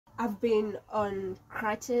I've been on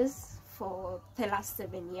crutches for the last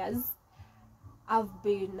 7 years. I've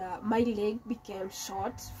been my leg became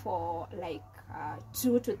short for like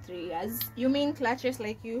 2 to 3 years. You mean crutches,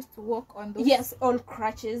 like you used to walk on those? Yes, on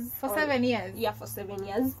crutches for 7 years. Yeah, for 7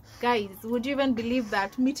 years. Guys, would you even believe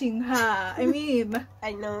that? Meeting her, I mean,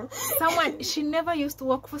 I know someone, she never used to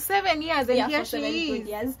walk for 7 years, and here she is.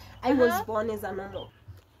 Years. I was born as a normal.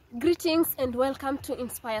 Greetings and welcome to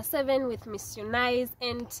Inspire7 with Miss Unice,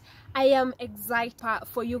 and I am excited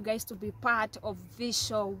for you guys to be part of this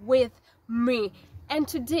show with me. And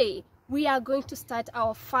today we are going to start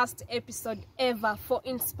our first episode ever for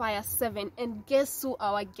Inspire7, and guess who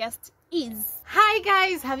our guest is? Hi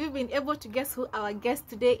guys, have you been able to guess who our guest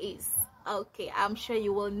today is? Okay, I'm sure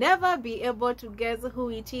you will never be able to guess who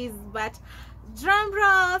it is, but drum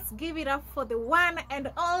rolls, give it up for the one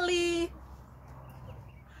and only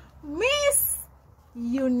Miss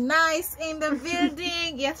Unice in the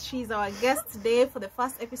building. Yes, she's our guest today for the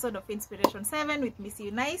first episode of Inspire7 with Miss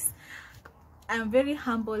Unice. I'm very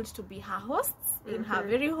humbled to be her host in her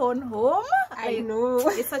very own home. I know.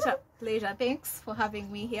 It's such a pleasure. Thanks for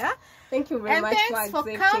having me here. Thank you very much for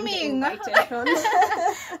coming.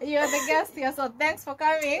 You're the guest here, so thanks for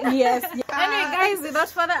coming. Yes. Anyway, guys, without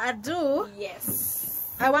further ado,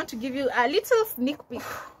 yes, I want to give you a little sneak peek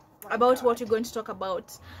about what we're going to talk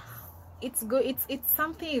about. It's good. It's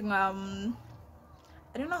something. I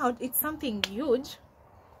don't know how. It's something huge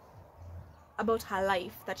about her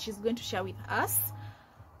life that she's going to share with us.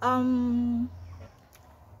 And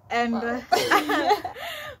wow.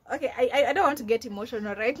 Okay, I don't want to get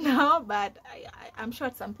emotional right now, but I'm sure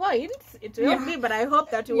at some point it will be. But I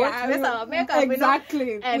hope that we won't mess our makeup,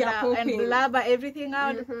 exactly, and blabber everything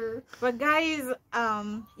out. But guys,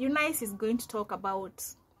 Unice is going to talk about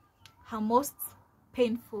her most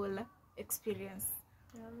painful experience,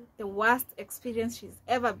 the worst experience she's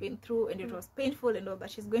ever been through, and it was painful and all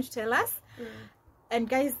that she's going to tell us. And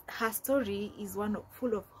guys, her story is one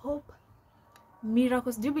full of hope,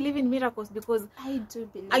 miracles. Do you believe in miracles? Because I do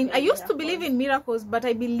believe I used to believe in miracles, but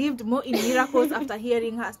I believed more in miracles after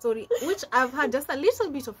hearing her story, which I've had just a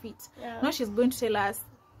little bit of it. Now she's going to tell us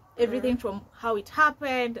everything from how it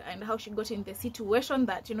happened and how she got in the situation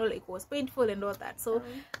that, you know, like, was painful and all that. So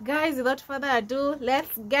guys, without further ado,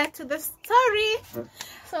 let's get to the story.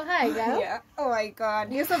 So hi girl. Oh my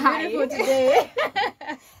god, you're so beautiful today.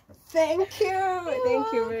 Thank you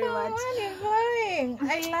very much.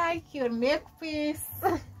 I like your neck piece.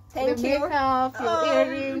 Thank the you. Makeup, your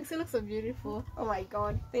earrings, you look so beautiful. Oh my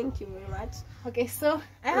god, thank you very much. Okay, so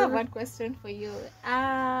I have one question for you.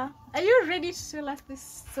 Are you ready to tell us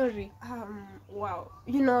this story? Wow,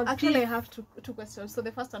 you know, actually I have two questions. So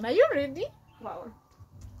the first one, are you ready? Wow,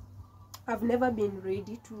 I've never been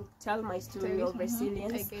ready to tell my story of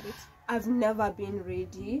resilience. I get it. I've never been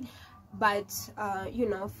ready, but you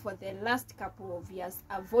know, for the last couple of years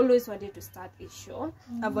I've always wanted to start a show.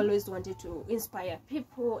 I've always wanted to inspire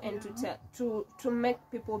people and to make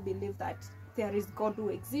people believe that there is God who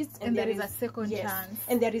exists, and there is a second chance,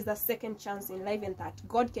 and there is a second chance in life, and that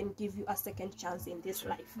God can give you a second chance in this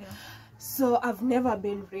life. So I've never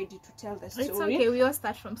been ready to tell the story. It's okay, we all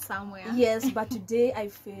start from somewhere. Yes, but today I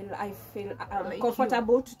feel like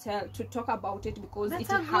comfortable to talk about it because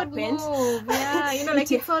that's it happened. Yeah, you know,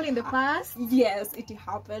 like it's all in the past. Yes, it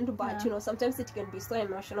happened, but you know, sometimes it can be so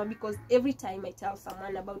emotional because every time I tell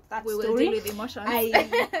someone about that story, will deal with emotions.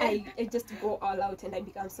 I just go all out and I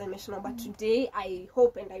become so emotional. But today I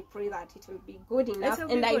hope and I pray that it will be good enough,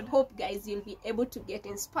 and I hope guys you'll be able to get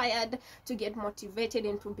inspired, to get motivated,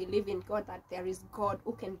 and to believe in God, that there is God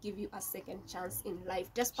who can give you a second chance in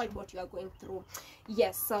life despite what you are going through.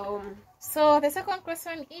 Yes, so the second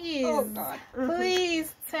question is, oh God,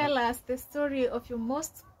 please tell us the story of your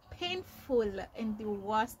most painful and the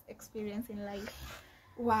worst experience in life.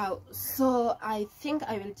 Wow, so I think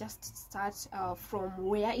I will just start from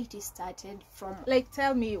where it started from. Like,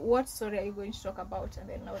 tell me, what story are you going to talk about, and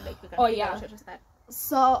then now, like, we can figure out how to start.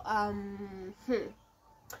 So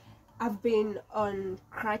I've been on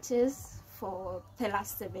crutches for the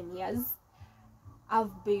last 7 years.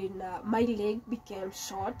 I've been my leg became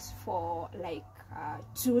short for like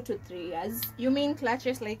 2 to 3 years. You mean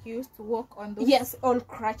crutches, like you used to walk on those? Yes, on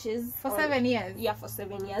crutches for 7 years. Yeah, for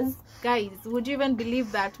 7 years. Guys, would you even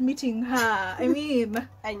believe that? Meeting her, I mean,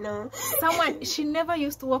 I know someone, she never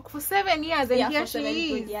used to walk for 7 years, and here she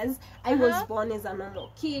is. Years. I was born as a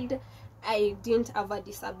normal kid. I didn't have a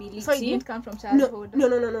disability. So it didn't come from childhood? No.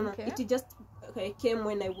 Okay. It just came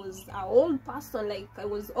when I was an old person, like I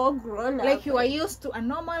was all grown up. Like you are used to a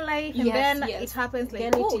normal life, and then it happens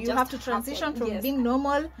like, oh, you have to transition from being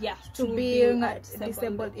normal to being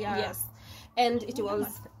disabled. Yes, and it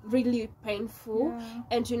was really painful.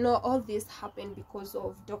 And you know, all this happened because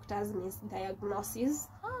of doctors' misdiagnosis.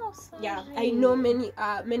 Oh, sorry. Yeah, I know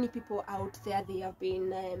many people out there, they have been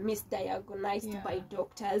misdiagnosed by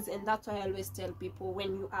doctors, and that's why I always tell people,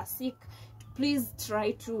 when you are sick, please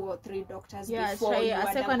try 2 or 3 doctors before you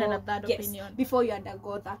before you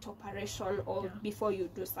undergo that operation, or before you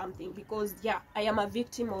do something, because I am a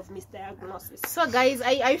victim of misdiagnosis. So guys,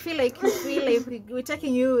 I feel like we're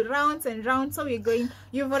taking you rounds and rounds. So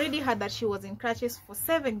you've already heard that she was in crutches for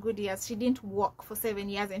 7 good years. She didn't walk for 7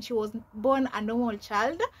 years, and she was born a normal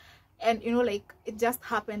child. And you know, like, it just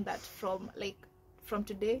happened that from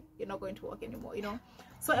today you're not going to walk anymore, you know.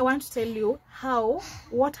 So I want to tell you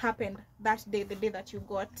what happened that day, the day that you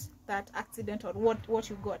got that accident, or what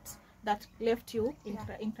you got that left you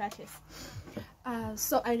in crutches.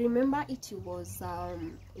 So I remember it was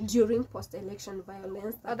during post-election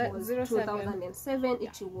violence. That was 2007.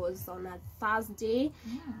 It was on a Thursday.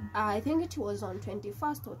 I think it was on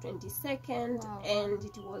 21st or 22nd. Wow. And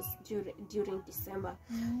it was during December.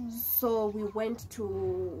 So we went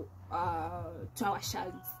to our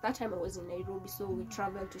shags. That time I was in Nairobi, so we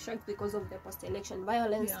traveled to shags because of the post-election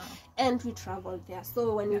violence, and we traveled there.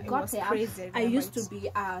 So when we got there, I used to be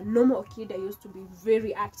a normal kid. I used to be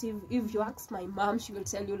very active. If you ask my mom, she will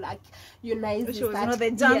tell you, like, Unice, she was not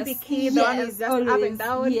the jumpy kid, the one who's just always up and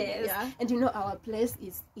down. And you know, our place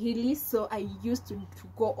is hilly, so I used to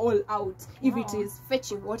go all out. If it is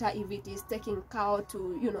fetching water, if it is taking cow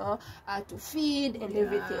to, you know, to feed and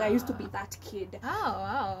everything, I used to be that kid.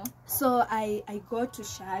 So I got to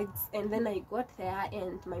shags, and then I got there,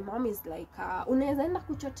 and my mom is like, unaweza enda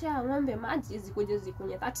kuchotea ng'ombe maji zikuje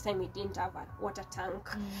zikunye. That time we didn't have a water tank.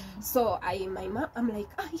 So I'm like,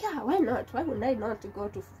 yeah, why not? Why would I not go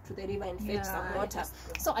to the river and fetch some water?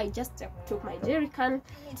 So I just took my jerry can.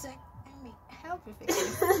 Help if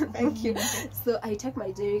Thank you. So I took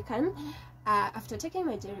my jerry can. After taking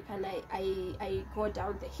my jerry can, I go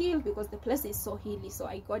down the hill, because the place is so hilly. So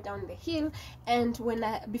I go down the hill, and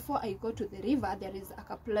before I go to the river, there is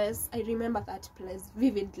a place. I remember that place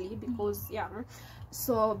vividly, because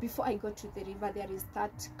so before I go to the river, there is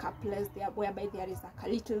that place there whereby there is a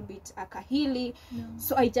little bit hilly.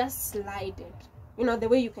 So I just slided. You know, the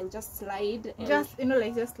way you can just slide, just, you know,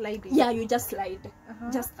 like just sliding. Yeah, you just slide,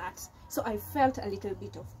 just that. So I felt a little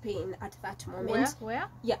bit of pain at that moment. Where?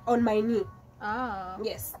 Yeah, on my knee.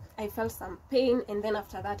 Yes, I felt some pain, and then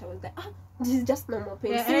after that I was like, this is just normal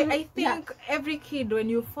pain. I think every kid, when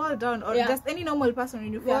you fall down, or just any normal person,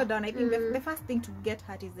 when you fall down, I think the first thing to get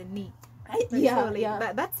hurt is the knee.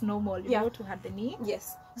 That's normal, you know, to hurt the knee.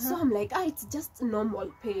 Yes. So I'm like, it's just normal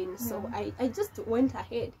pain. So I just went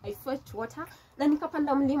ahead. I fetched water, na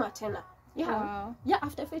nikapanda mlima tena.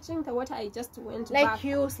 After fetching the water, I just went like back.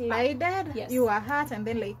 You slided. Yes. You were hurt, and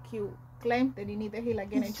then like you climbed the hill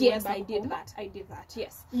again. And yes, I did that.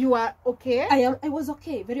 Yes. You are okay? I was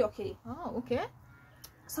okay, very okay. Oh, okay.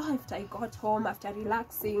 So after I got home, after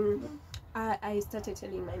relaxing, I started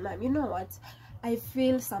telling my mom, you know what? I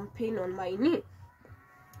feel some pain on my knee.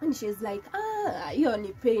 And she's like, you're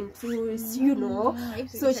only pain too, you know.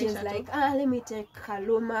 So she's like, let me take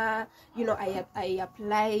Kaluma. You know, I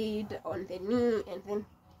applied on the knee, and then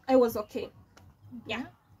I was okay. Yeah.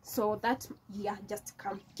 So that just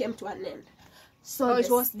came to an end. So it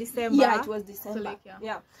was December. Yeah, it was December. So, like,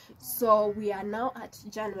 So we are now at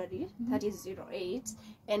January. That is 08,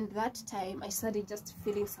 and that time I started just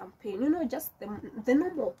feeling some pain. You know, just the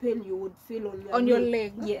normal pain you would feel on your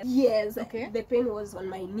leg. Yes. Okay. The pain was on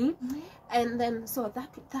my knee, and then so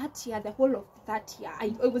that year, the whole of that year, I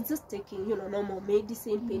was just taking, you know, normal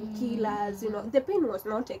medicine, painkillers. You know, the pain was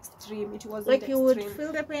not extreme. It wasn't like you extreme. would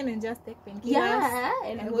feel the pain and just take painkillers. Yeah,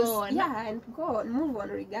 and go on. Yeah, and go on, move on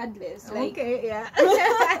regardless. Like, okay. Yeah.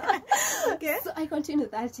 Okay. So I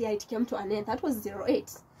continued that year. It came to an end. That was 08.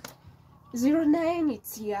 09,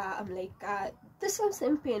 it's I'm like, this was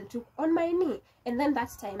same pain too on my knee. And then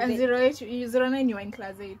that time. And 08, 09, you were in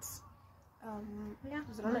class 8.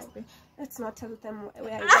 09. Let's not tell them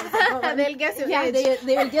where I was. They'll guess your age.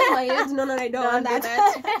 They will guess my age. No, I don't want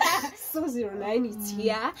that. So 09 is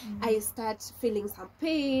here. I start feeling some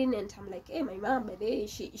pain, and I'm like, hey, my mom, by the way,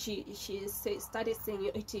 she started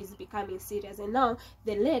saying it is becoming serious, and now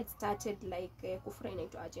the leg started like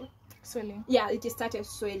swelling. Yeah, it started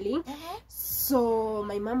swelling. So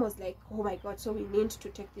my mom was like, oh my god, so we need to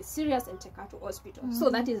take this serious and take her to hospital. So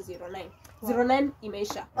that is 09. 09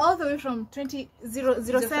 imeisha. All the way from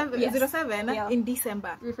 07 7 in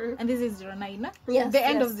December, and this is 09. Yes, the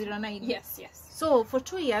end of 09. Yes. So for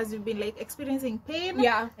 2 years you've been like experiencing pain,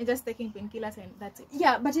 and just taking painkillers, and that's it.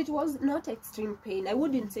 Yeah, but it was not extreme pain. I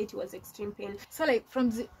wouldn't say it was extreme pain. So like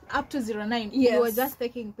from up to 09, you were just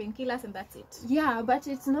taking painkillers and that's it. Yeah, but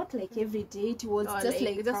it's not like every day. It was just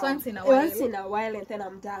like once in a while. Once in a while, and then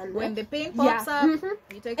I'm done. When the pain pops up,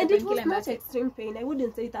 you take a and it painkiller, was and not that's extreme pain. I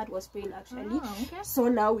wouldn't say that was pain actually. Okay. So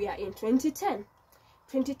now we are in 2010.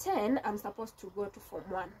 2010, I'm supposed to go to Form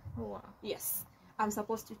 1. Oh, wow. Yes. I'm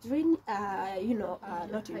supposed to join,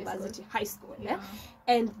 not university, high school.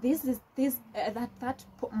 And at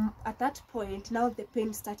that point, now the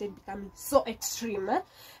pain started becoming so extreme.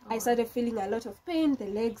 I started feeling a lot of pain. The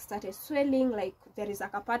legs started swelling. Like there is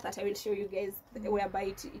like a part that I will show you guys whereby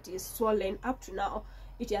it is swollen. Up to now,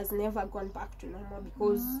 it has never gone back to normal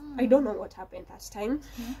because I don't know what happened that time.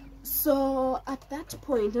 So at that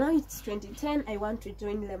point, now it's 2010, I want to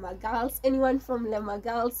join Lema Girls. Anyone from Lema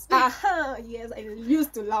Girls? Yes, I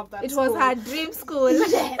used to love that school. It was her dream school.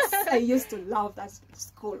 Yes, I used to love that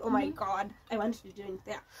school. Oh my God, I wanted to join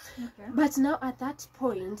there. But now at that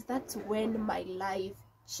point, that's when my life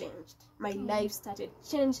changed. My life started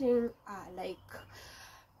changing,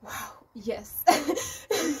 wow, yes.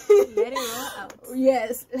 Let it roll out.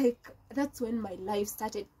 Yes, like that's when my life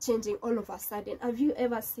started changing all of a sudden. Have you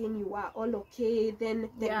ever seen you are all okay, then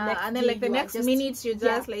the next and then like the next minute you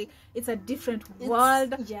just like it's a different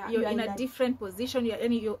world. You're in a different position.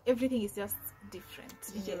 Everything is just different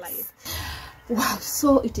in your life. Wow.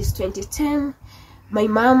 So it is 2010. My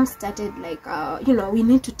mom started like we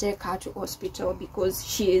need to take her to hospital because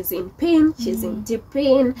she is in pain. She's in deep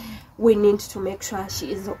pain. We need to make sure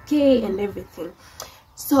she is okay and everything.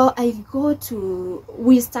 So I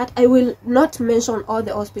will not mention all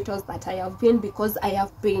the hospitals that I have been because I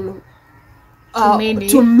have been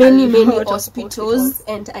to many hospitals,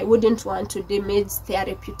 and I wouldn't want to damage their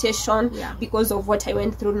reputation because of what I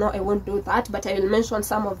went through. No, I won't do that, but I will mention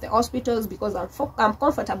some of the hospitals because I'm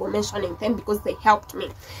comfortable mentioning them because they helped me.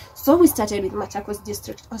 So we started with Machakos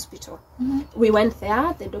District Hospital. We went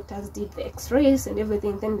there, the doctors did the x-rays and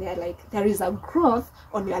everything. Then they're like, there is a growth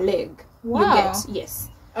on your leg. Wow. Yes,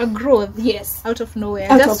 a growth. Yes, out of nowhere.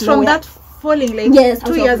 Just from that falling like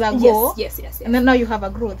 2 years ago. Yes. And then now you have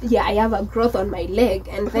a growth. Yeah, I have a growth on my leg,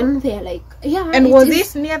 and then they're like, And was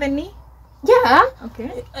this near the knee? Yeah.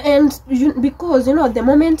 Okay. And because the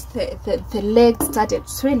moment the leg started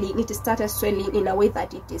swelling, it started swelling in a way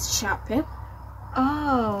that it is sharp.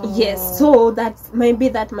 Oh. Yes. So that might be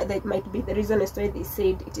the reason as to why they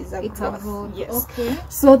said it is a growth. Yes. Okay.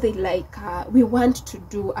 So they like we want to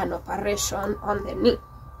do an operation on the knee.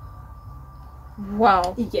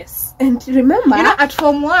 Wow. Yes. And remember, at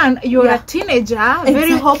Form 1 you're a teenager,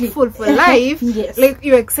 very hopeful for life. Yes. Like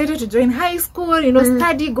you're excited to join high school,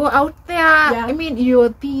 study, go out there. I mean, you're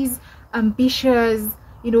this ambitious,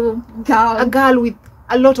 a girl with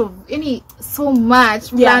a lot of so much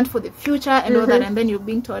planned for the future and all that, and then you're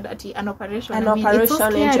being told that an operation. It's so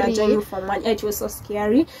scary. And you're joining Form 1. It was so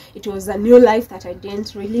scary. It was a new life that I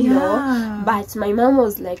didn't really know. But my mom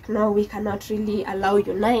was like, no, we cannot really allow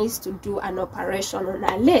Unice to do an operation on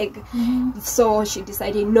her leg. So she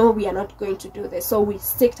decided, no, we are not going to do this. So we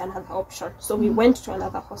seeked another option. So we went to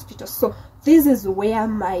another hospital. So this is where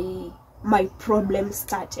my problem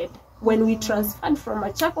started. When we transferred from a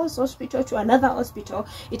Machakos hospital to another hospital,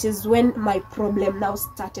 it is when my problem now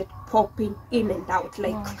started popping in and out.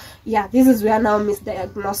 Like, this is where now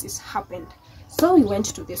misdiagnosis happened. So we went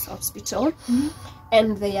to this hospital,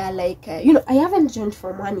 and they are like, I haven't joined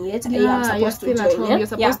Form 1 yet. I am supposed to join. You're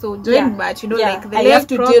supposed to join, but like the I have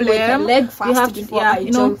to deal with the leg first before I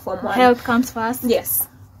join Form 1. Health comes first. Yes.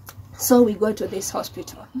 So we go to this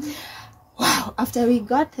hospital. Wow, after we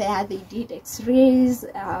got there, they did x-rays.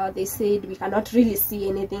 They said we cannot really see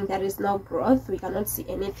anything. There is no growth. We cannot see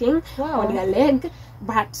anything on your leg.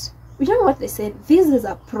 But you know what they said? This is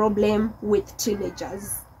a problem with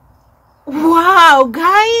teenagers. Wow,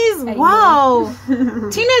 guys! Wow!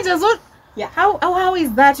 Teenagers, what? Yeah. How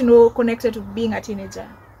is that, connected to being a teenager?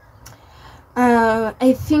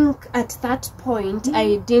 I think at that point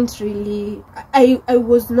I didn't really I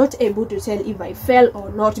was not able to tell if I fell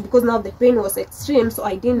or not, because now the pain was extreme, so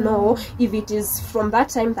I didn't know if it is from that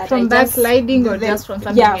time that sliding or just from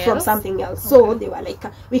something else. From something else. So they were like,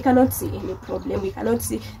 we cannot see any problem, we cannot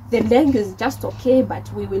see, the leg is just okay,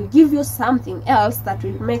 but we will give you something else that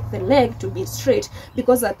will make the leg to be straight,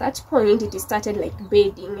 because at that point it started like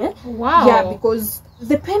bedding. Wow. Yeah, because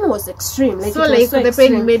the pain was extreme. Like, so it was like so the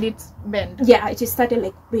extreme. pain made it bend. Yeah, it just started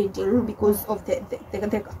like bleeding because of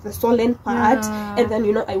the swollen part, and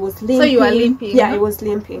then I was limping. So you were limping? Yeah, I was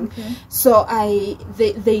limping. Okay. So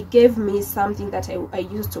they gave me something that I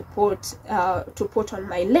used to put on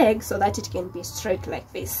my leg so that it can be straight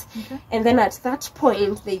like this. Okay. And then at that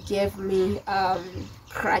point they gave me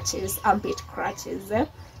crutches, armpit crutches.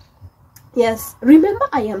 Yes, remember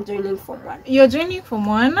I am joining Form 1. You're joining Form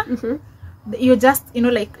 1. You're just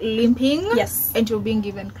like limping. Yes. And you're being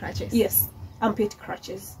given crutches. Yes, armpit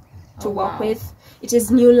crutches to work with. It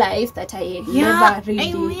is new life that I never really.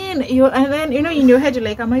 I mean, and then in your head you're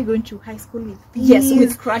like, am I going to high school with these? Yes,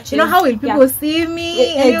 with crutches. How will people see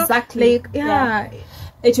me? Exactly. Like, yeah.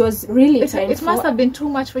 It was really painful. It must have been too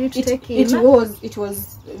much for you to take in. It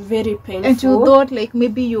was very painful. And you thought like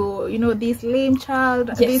maybe this lame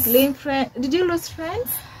child, this lame friend. Did you lose friends?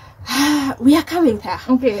 We are coming there.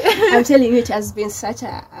 Okay. I'm telling you, it has been such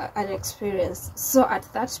an experience. So at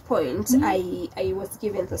that point, I was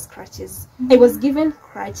given those crutches. I was given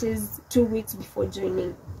crutches 2 weeks before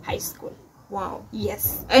joining high school. Wow.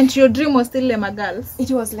 Yes. And your dream was still Lema Girls?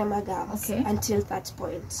 It was Lema Girls. Okay. Until that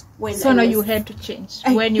point. So now you had to change.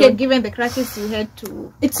 When you were given the crutches, you had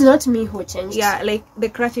to... It's not me who changed. Yeah, like the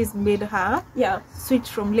crutches made her switch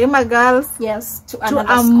from Lema Girls to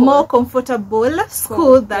a more comfortable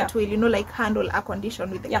school that will, like handle a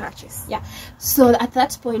condition with the crutches. Yeah. So at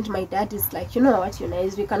that point, my dad is like, you know what,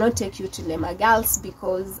 Unice, we cannot take you to Lema Girls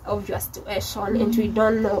because of your situation, and we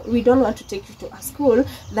don't want to take you to a school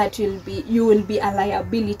that you will be a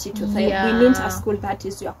liability to them. We need a school that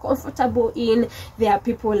is you're comfortable in. There are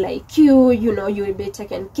people like you, you will be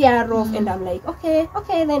taken care of. And I'm like, okay,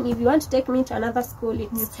 then if you want to take me to another school,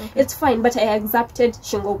 it's fine. But I accepted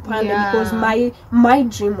Shingo Panda because my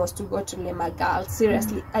dream was to go to Lema Girls.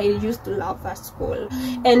 Seriously, I used to love that school,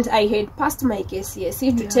 and I had passed my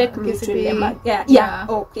KCSE to take me to Lema.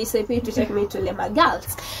 KCP to take me to Lema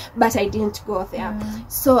Girls, but I didn't go there.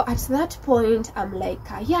 So at that point, I'm like,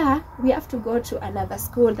 we have to go to another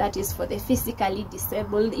school that is for the physically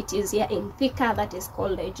disabled. It is here in Thika, that is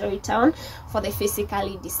called the Joytown for the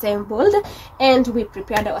physically disabled, and we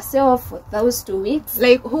prepared ourselves for those 2 weeks.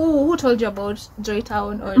 Like who told you about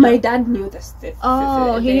Joytown? Or my dad knew the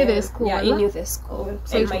he knew the school. Yeah, he knew the school.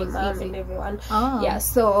 So and my mom and everyone. Yeah,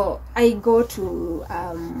 so I go to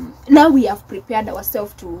now we have prepared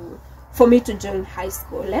ourselves for me to join high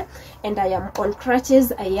school, and I am on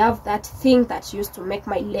crutches. I have that thing that used to make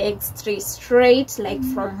my legs straight, like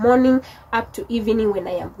from morning up to evening. When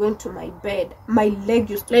I am going to my bed, my leg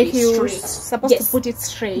used to be straight. Supposed to put it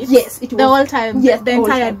straight. Yes, it was the whole time. Yes, the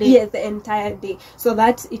entire day. Yes, the entire day, so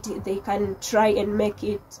that they can try and make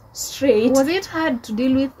it straight. Was it hard to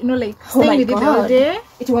deal with? Like staying with it all day?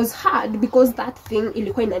 It was hard because that thing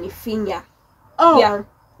ilikuwa inanifinya. Yeah.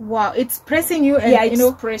 Wow, it's pressing you, and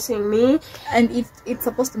it's pressing me, and it's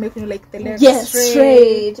supposed to make you like the legs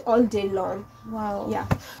straight all day long. Wow. Yeah.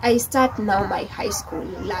 I start now my high school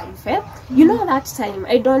life. That time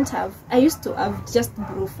I used to have just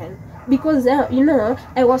Brufen, because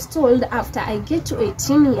I was told after I get to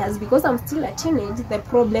 18 years, because I'm still a teenage, the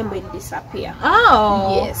problem will disappear.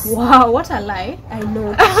 Oh yes. Wow, what a lie. I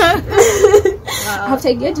know. Wow. After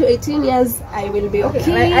I get to 18 years, I will be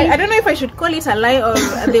okay. I don't know if I should call it a lie,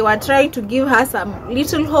 or they were trying to give her some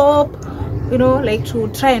little hope, like to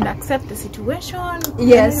try and accept the situation. Yes.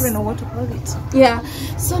 I don't even know what to call it. Yeah.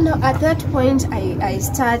 So now at that point, I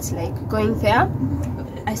start like going there.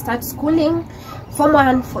 I start schooling. Form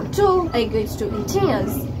 1, Form 2, I get to 18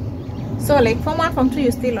 years. So like Form 1, Form 2,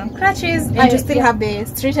 you're still on crutches, and you still have the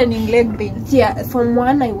straightening leg thing. Yeah, Form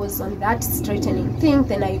 1 I was on that straightening thing.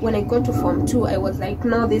 Then when I got to Form 2, I was like,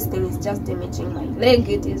 no, this thing is just damaging my leg.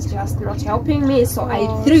 It is just not helping me. So I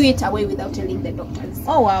threw it away without telling the doctors.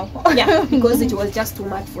 Oh wow. Yeah, because it was just too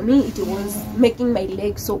much for me. It was making my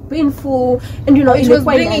leg so painful, and it was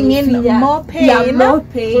bringing in more pain. Yeah, more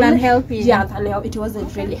pain than helping. Yeah, than help. It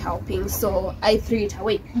wasn't really helping. So I threw it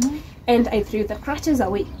away, and I threw the crutches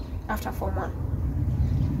away after Form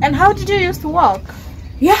 1. And how did you used to walk?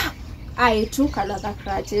 Yeah, I took another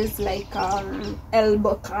crutches, like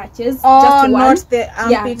elbow crutches. Oh, just not the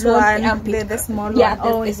armpit one, the small one. Yeah,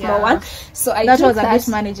 the small one. So that was a bit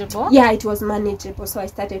manageable. Yeah, it was manageable. So I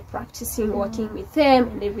started practicing walking with them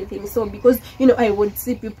and everything. So because I would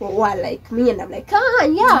see people who are like me, and I'm like, I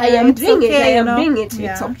am doing it. I am doing it.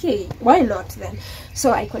 Yeah. It's okay. Why not then?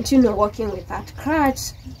 So I continued walking with that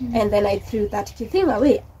crutch, and then I threw that thing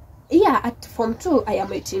away. Yeah, at Form 2, I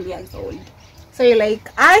am 18 years old. So you're like,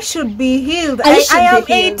 I should be healed. I am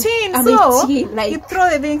 18. I'm so 18, like, you throw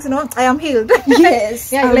the things, I am healed.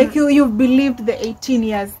 Yes. Yeah, like you believed the 18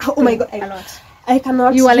 years. Oh my God. I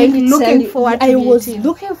cannot. You were like really looking forward to I was 18.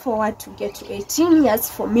 looking forward to get to 18 years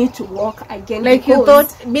for me to walk again. Like you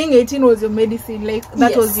because- thought being 18 was your medicine, like that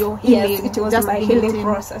Yes, was your healing. Yes, it was just my being healing 18.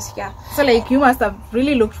 process. Yeah. So like you must have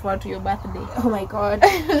really looked forward to your birthday. Oh my God!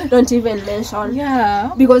 Don't even mention.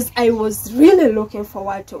 Yeah. Because I was really looking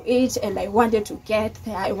forward to it, and I wanted to get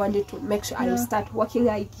there. I wanted to make sure I start working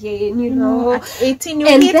again. You know, At 18, you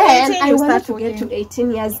and hit then 18, I you wanted start to get working. to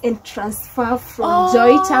 18 years and transfer from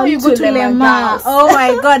Joytown you go to Lemon Lema. House. Oh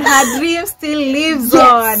my God, her dream still lives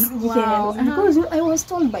Yes, on. Wow. yes. Because I was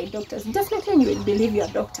told by doctors, definitely you will believe your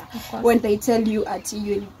doctor when they tell you that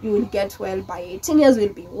you will get well by 18 years,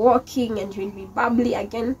 you'll be walking and you'll be bubbly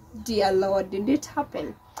again. Dear Lord, did it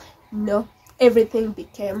happen? No, everything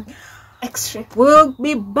became extreme. We'll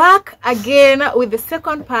be back again with the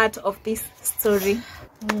second part of this story.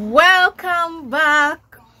 Welcome back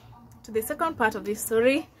to the second part of this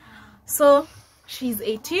story. So she's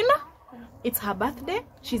 18, it's her birthday,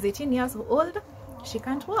 she's 18 years old, she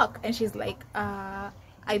can't walk, and she's like,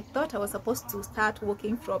 I thought I was supposed to start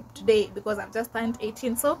walking from today because I've just turned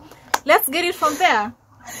 18. So let's get it from there.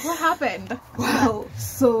 What happened? Wow.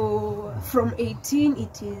 So from 18,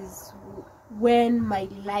 it is when my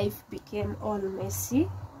life became all messy.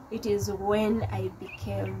 It is when I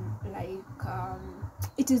became like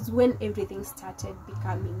it is when everything started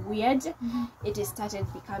becoming weird. It started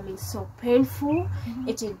becoming so painful.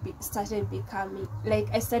 It started becoming like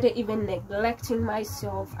I started even neglecting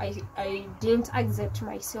myself. I didn't accept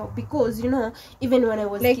myself because, you know, even when I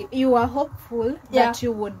was Like you were hopeful Yeah. that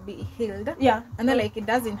you would be healed, yeah, and then like it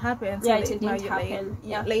doesn't happen. So Yeah, like, it now didn't you're happen. Like,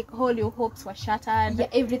 Yeah. like all your hopes were shattered. yeah,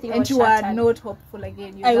 everything And was you shattered. are not hopeful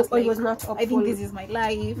again. You're I just like, was not hopeful. I think this is my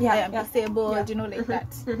life. Yeah, I am yeah, disabled. yeah. You know, like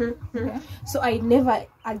that. Okay. So I never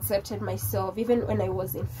accepted myself, even when I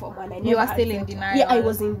was in form, and I never You were still in accepted- denial. Yeah, I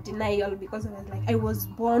was in denial because I was like, I was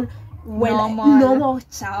born when Normal. normal I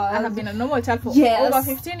child. have been a normal child for Yes. over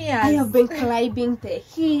 15 years. I have been climbing the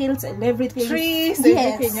hills and everything. trees,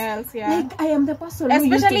 Yes. everything else. Yeah. Like I am the person who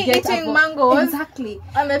used Especially to get eating mangoes. Exactly.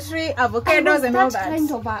 On the tree, I avocados was and all that that.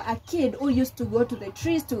 kind of a kid who used to go to the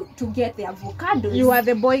trees to get the avocados. You are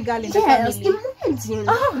the boy girl in the Yes, family. imagine.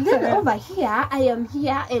 Oh, Then yeah. over here, I am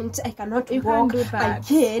here and I cannot You walk can't do that.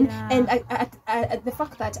 again. Yeah. And at the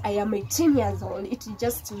fact that I am 18 years old, it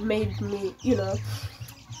just made me, you know,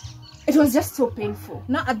 it was just so painful.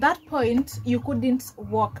 Now at that point, you couldn't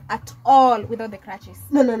walk at all without the crutches.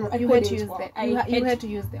 No, I You had couldn't to use walk. them. You had to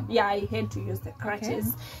use them. Yeah, I had to use the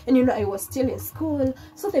crutches. And you know, I was still in school,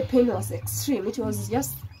 so the pain was extreme. It was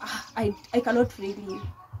just I cannot really.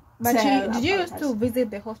 But tell did you about used it. to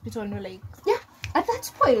visit the hospital? And you're like, Yeah, at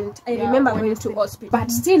that point, I Yeah, remember when going you to say- hospital.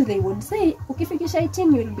 But still, they would say, ukifikisha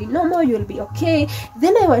 18, you'll be normal, you'll be okay.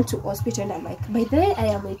 Then I went to hospital and I'm like, by the way, I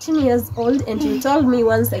am 18 years old, and you told me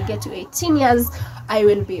once I get to 18 years, I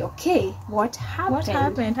will be okay. What happened? what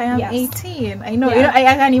happened? I am Yes. 18. I know. Yeah. You know, I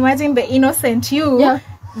can imagine the innocent you Yeah.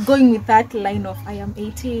 going with that line of I am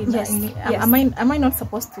 18. Yes, yes. Am I not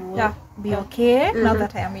supposed to Yeah. be okay now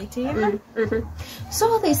that I am 18?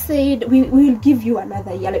 So they said, we will give you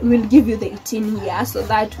another year. Like, we will give you the 18 year so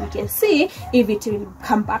that we can see if it will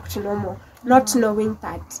come back to normal. Not knowing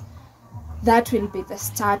that will be the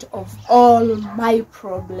start of all my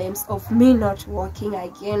problems, of me not walking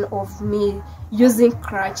again, of me using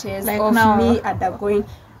crutches, Like of now. me undergoing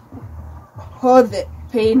all the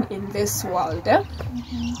pain in this world.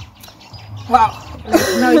 Wow. Like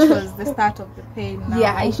now it was the start of the pain. Now.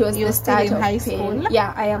 Yeah, it was You're the still start in of high pain. school.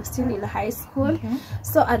 Yeah, I am still in high school. Okay.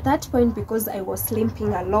 So at that point, because I was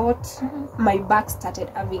limping a lot, my back started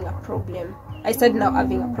having a problem. I started now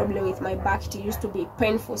having a problem with my back. It used to be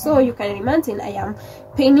painful. So you can imagine I am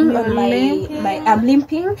paining You're on limping. I'm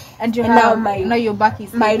limping, And you and have now your back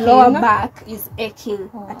is my aching. lower back is aching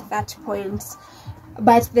Oh. at that point.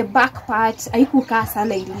 But the back part haikukaa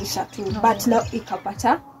sana, iliisha tu. But now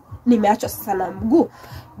ikapata nimeachwa sasa na mguu.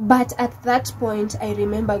 But at that point, I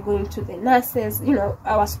remember going to the nurses. You know,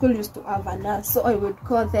 our school used to have a nurse, so I would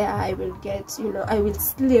go there. I will get, you know, I will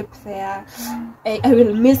sleep there. I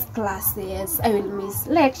will miss classes. I will miss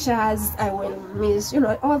lectures. I will miss, you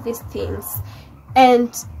know, all these things.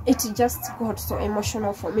 And it just got so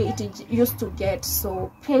emotional for me. It used to get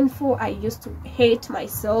so painful. I used to hate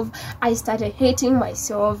myself. I started hating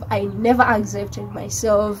myself. I never accepted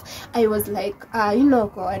myself. I was like, you know,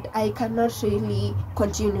 God, I cannot really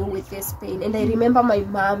continue with this pain. And I remember my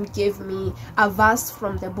mom gave me a verse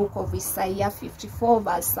from the book of Isaiah 54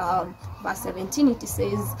 verse 17. It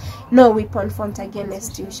says, no weapon formed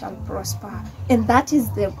against you shall prosper. And that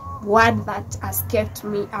is the word that has kept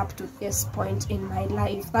me up to this point in my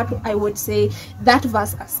life. That I would say that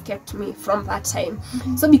verse has kept me from that time.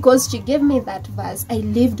 So because she gave me that verse, I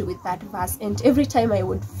lived with that verse, and every time I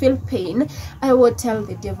would feel pain, I would tell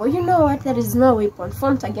the devil, you know what, there is no weapon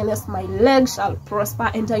formed against my leg shall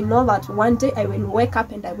prosper, and I know that one day I will wake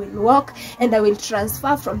up and I will walk and I will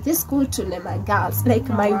transfer from this school to Lema Girls. Like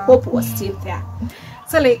my hope was still there.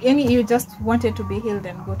 So like you just wanted to be healed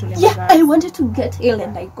and go to Lema Yeah, Girls. I wanted to get ill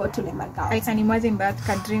and I got to Lema Girls. I can imagine that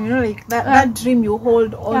dream, you know, like that dream you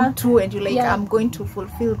hold on to, and you're like, I'm going to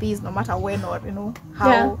fulfill this no matter when or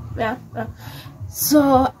how.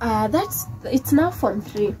 So it's now Form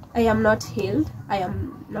 3. I am not healed. I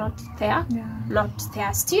am not there. Not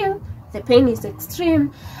there still. The pain is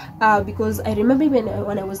extreme, because I remember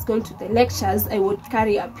when I was going to the lectures, I would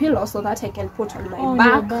carry a pillow so that I can put on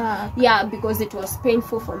my back. Yeah, because it was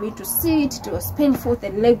painful for me to sit. It was painful. The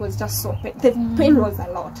leg was just so pain. The pain was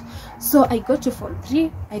a lot. So I got to Form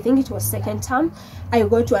 3. I think it was second term. I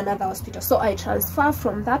go to another hospital. So I transfer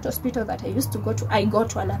from that hospital that I used to go to. I go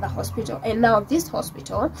to another hospital, and now this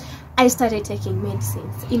hospital, I started taking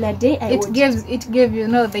medicines in a day. It gives you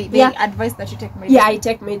know, they advise that you take medicine. Yeah, I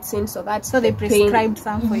take medicine, so they prescribed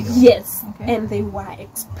some for you. Yes, and they were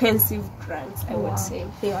expensive drugs. I would say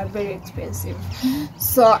they were very expensive.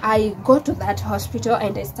 So I go to that hospital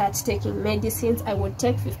and I start taking medicines. I would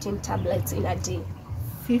take 15 tablets in a day.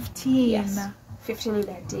 15? Yes, 15 in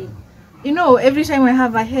a day. You know, every time I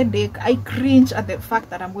have a headache, I cringe at the fact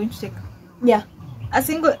that I'm going to take a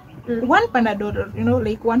single one Panadol, you know,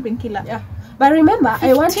 like one painkiller. Yeah. But remember,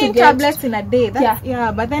 I want to get tablets in a day.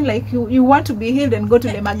 But then like you want to be healed and go to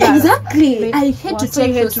Lema Girls. Exactly. Like, I had to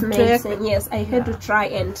take those medicine. Yes, I had to try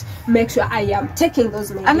and make sure I am taking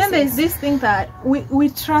those medicines. And then there's this thing that we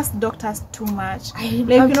trust doctors too much.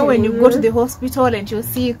 Like, you know, when you go to the hospital and you're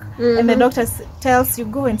sick, and the doctor tells you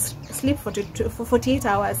go and sleep for 48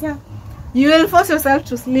 hours. Yeah. You will force yourself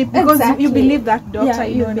to sleep because you believe that doctor.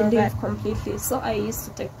 You believe that completely. So I used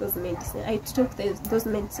to take those medicine. I took those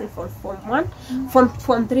medicine from Form 1, from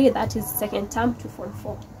Form 3, that is second term, to Form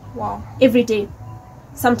 4. Wow. Every day.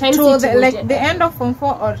 Sometimes to the end of Form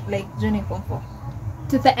 4 or like during Form 4?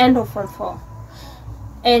 To the end of Form 4.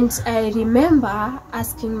 And I remember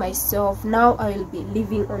asking myself, now I will be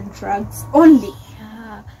living on drugs only.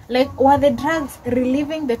 Yeah. Like, were the drugs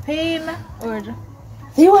relieving the pain, or?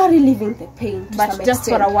 They were relieving the pain, but just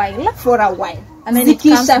for a while. For a while, and then it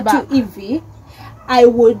comes back. To Evie, I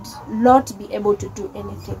would not be able to do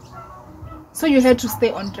anything. So you had to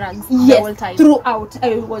stay on drugs the whole time? Throughout.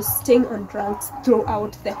 I was staying on drugs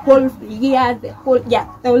throughout the whole year, the whole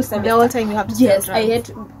semester. The whole time you have to stay on drugs. I had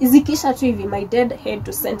to. Zikisha to Evie, my dad had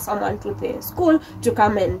to send someone to the school to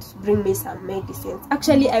come and bring me some medicines.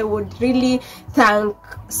 Actually, I would really thank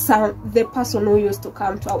the person who used to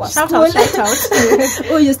come to our school. Shout out.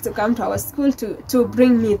 Who used to come to our school to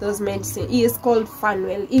bring me those medicines. He is called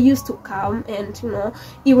Fanuel. He used to come and, you know,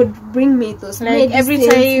 he would bring me those medicines. Every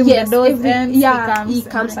time he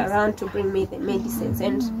comes around to bring me the medicines.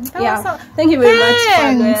 And thank you very much,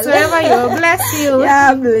 Fanuel. Wherever you are, bless you.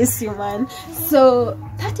 Yeah, bless you, man. So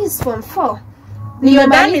that is Form 4. You're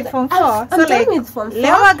done with Form 4. I'm done with Form 4.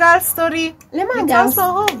 Lema Girls story. Lema Girls.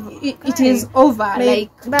 It is over. Like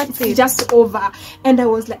that's it. Just over. And I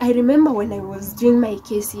was like, I remember when I was doing my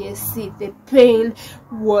KCSE, the pain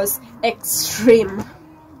was extreme.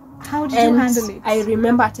 How did you handle it? I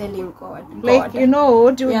remember telling God, like, you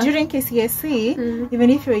know, during KCSE, even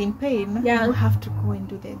if you're in pain, you have to go and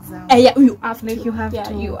do the exam. You have to.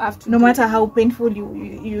 You have to. No matter how painful you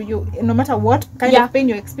no matter what kind of pain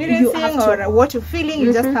you're experiencing or what you're feeling,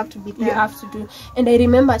 you just have to be there. You have to do. And I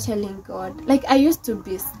remember telling God, like, I used to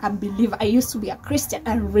be a believer. I used to be a Christian.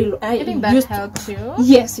 I think that helped you.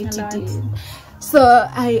 Yes, it did. So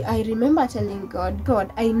I remember telling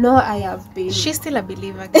God, I know I have been... She's still a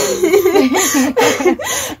believer.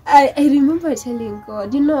 I remember telling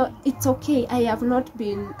God, you know, it's okay. I have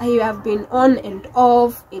been on and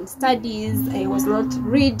off in studies. I was not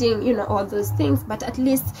reading, you know, all those things. But at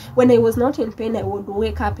least when I was not in pain, I would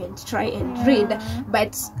wake up and try and read.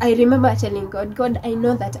 But I remember telling God, I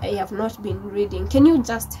know that I have not been reading. Can you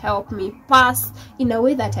just help me pass in a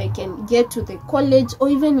way that I can get to the college or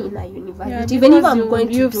even in a university? Even if I'm going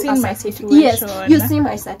to do my situation. Yes, you see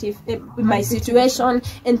my situation,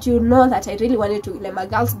 and you know that I really wanted to Lema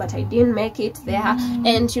Girls, but I didn't make it there.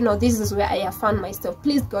 And you know, this is where I have found myself.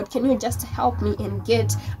 Please, God, can you just help me and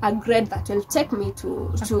get a grade that will take me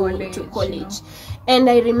to college? And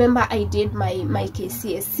I remember I did my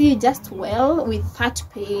KCSE just well with that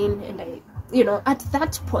pain, and you know, at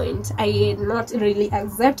that point, I had not really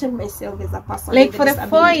accepted myself as a person. Like for the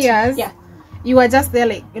 4 years, you were just there,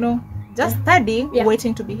 like, you know, just studying,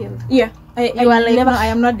 waiting to be healed. Yeah. You are like, never, no, I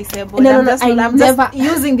am not disabled. No, I'm just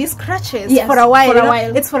using these crutches for a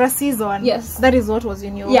while. It's for a season. Yes. That is what was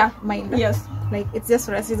in your mind. Yes. Like, it's just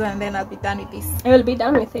for a season and then I'll be done with this. I will be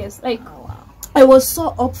done with this. Like, I was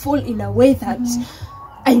so hopeful in a way that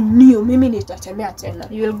I knew mimi nitatembea tena.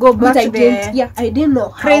 You will go back but to the I didn't know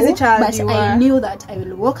crazy how, child but you I were. knew that I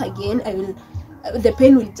will walk again. I will, the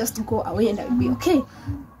pain will just go away and I will be okay.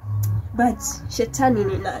 But shetani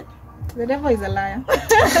ni nani? The devil is a liar.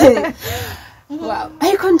 Wow.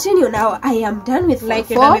 I continue now. I am done with like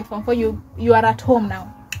form you're done with form 4. You are at home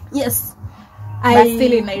now. Yes. But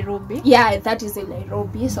still in Nairobi. Yeah, that is in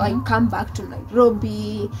Nairobi. So I come back to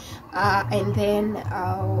Nairobi, and then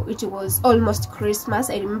it was almost Christmas.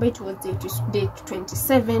 I remember it was day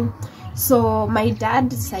 27. So my dad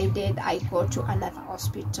decided I go to another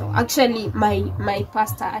hospital. Actually, my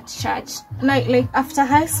pastor at church. Like after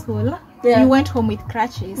high school, you went home with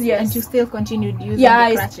crutches, and you still continued using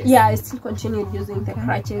the crutches. I still continued using the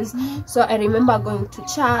crutches. So I remember going to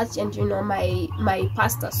church, and you know, my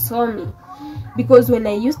pastor saw me. Because when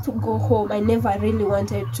I used to go home, I never really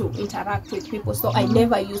wanted to interact with people, so I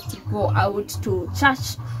never used to go out to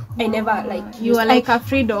church. I never you were like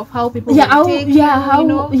afraid of how people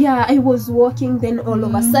I was walking, then all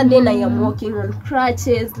of a sudden I am walking on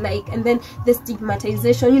crutches, and then the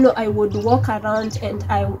stigmatization, you know, I would walk around and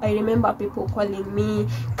I remember people calling me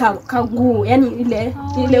kagu,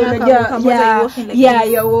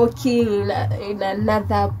 you're walking in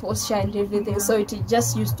another posture and everything. So it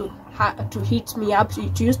just used to hit me up.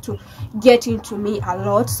 It used to get into me a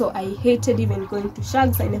lot, so I hated even going to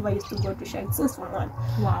shags. I never used to go to shags since Form 1.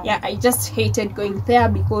 Wow. Yeah, I just hated going there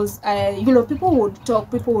because you know, people would talk,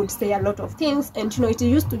 people would say a lot of things, and you know, it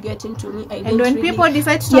used to get into me. And when people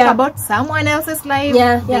decide to talk about someone else's life,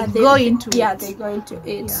 they go into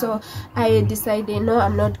it. So I decided, no,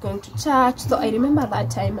 I'm not going to church. So I remember that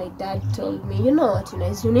time my dad told me, you know what,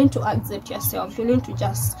 Unice, you need to accept yourself. You need to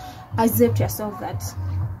just accept yourself that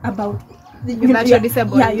that you're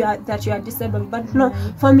disabled. That you are disabled. But no,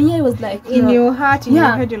 for me, I was like, in your heart, in your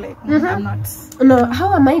head, you're like, I'm not. No,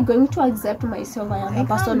 how am I going to accept myself? I am a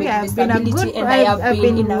person with disability, and I have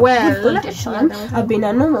been in a good condition. I've been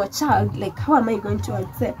a normal child. Like, how am I going to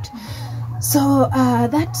accept? So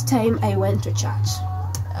that time I went to church,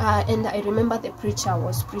 and I remember the preacher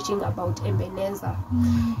was preaching about Ebenezer.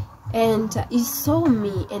 And he saw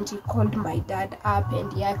me and he called my dad up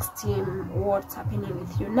and he asked him what's happening with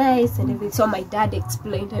Unice and everything. So my dad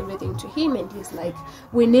explained everything to him, and he's like,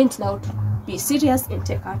 we need now to be serious and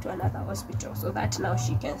take her to another hospital so that now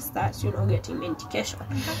she can start, you know, getting medication.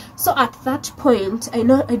 So at that point, I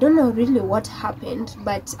don't know really what happened,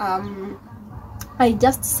 but I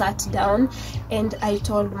just sat down and I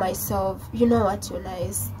told myself, you know what,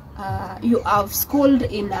 Unice, you have schooled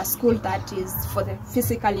in a school that is for the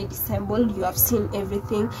physically disabled. You have seen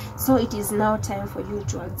everything, so it is now time for you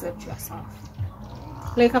to accept yourself.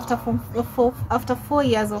 Like after 4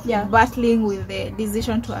 years of battling with the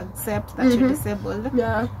decision to accept that you're disabled,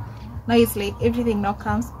 now it's like everything now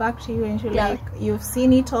comes back to you, and you're like, you've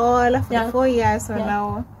seen it all after 4 years, so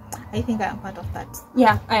now I think I am part of that.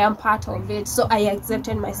 Yeah, I am part of it. So I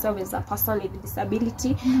accepted myself as a person with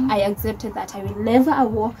disability. I accepted that I will never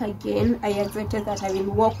walk again. I accepted that I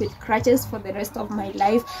will walk with crutches for the rest of my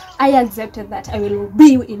life. I accepted that I will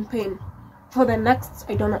be in pain for the next,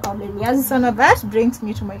 I don't know how many years. So now that brings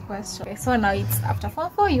me to my question. Okay, so now it's after Form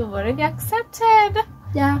 4, you've already accepted.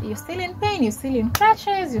 Yeah. You're still in pain, you're still in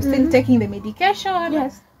crutches, you're still taking the medication.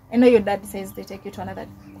 Yes. I know your dad says they take you to another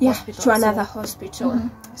hospital. To another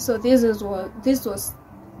hospital. So this was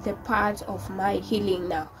the part of my healing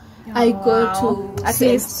now. I go to at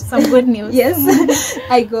least some good news. Yes.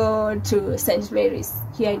 I go to St. Mary's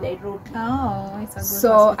here in Nairobi. Oh, it's a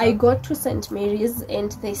good hospital. I got to St. Mary's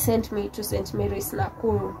and they sent me to St. Mary's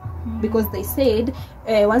Nakuru because they said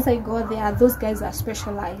once I go there, those guys are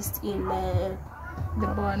specialized in the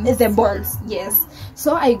bonds. Yes.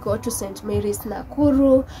 So I go to St. Mary's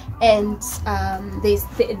Nakuru, and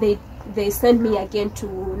they sent me again to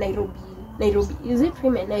Nairobi. Is it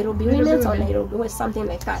women? Nairobi women or Nairobi or something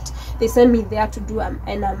like that. They sent me there to do an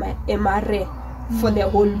MRA for the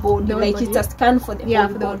whole body, it's a scan for the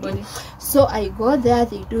whole body. So I go there,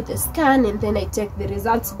 they do the scan, and then I take the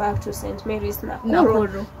results back to St. Mary's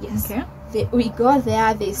Nakuru. Yes. Okay. We go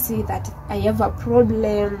there, they see that I have a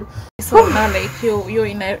problem. So now like you're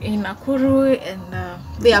in Nakuru, and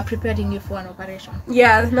they are preparing you for an operation.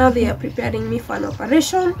 Yeah, now they are preparing me for an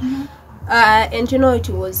operation. And you know, it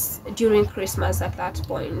was during Christmas at that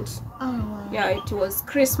point. Oh wow. Yeah, it was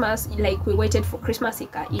Christmas, like we waited for Christmas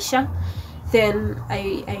ikaisha. then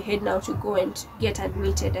I had now to go and get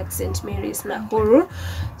admitted at St. Mary's Nakuru.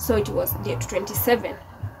 So it was the 27th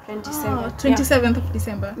of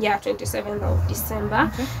December. Yeah, 27th of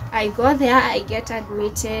December. Okay. I go there, I get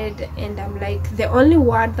admitted, and I'm like, the only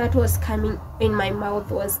word that was coming in my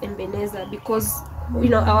mouth was Ebenezer, because you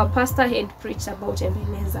know our pastor had preached about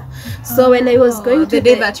Ebenezer. So when I was going to the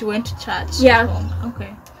day that you went to church. Yeah.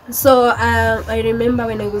 Okay. So I remember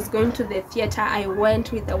when I was going to the theater, I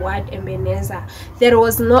went with the word Ebenezer. There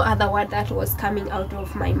was no other word that was coming out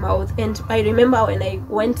of my mouth. And I remember when I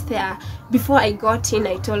went there, before I got in,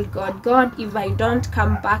 I told God, if I don't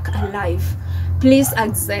come back alive, please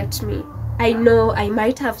accept me. I know I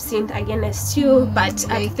might have sinned against you, but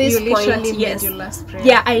at this point, yes, your last prayer.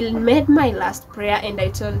 Yeah, I made my last prayer, and I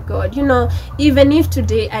told God, you know, even if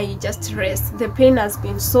today I just rest, the pain has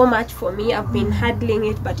been so much for me. I've been handling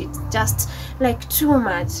it, but it's just like too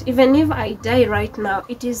much. Even if I die right now,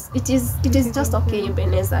 it is just okay,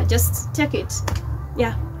 Ebenezer. Just take it.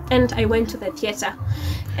 Yeah. And I went to the theater,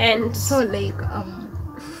 and so like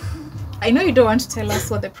I know you don't want to tell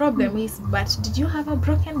us what the problem is, but did you have a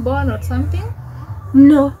broken bone or something?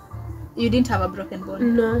 No. You didn't have a broken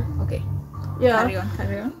bone? No. Okay. Yeah.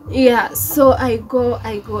 Carry on. Yeah, so I go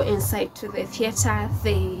inside to the theater.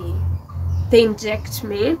 They inject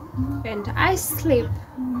me, and I sleep.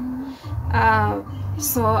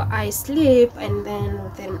 So I sleep, and then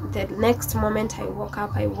the next moment I woke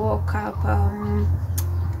up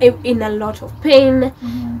in a lot of pain.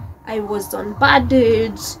 I was on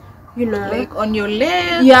bandage, you know, like on your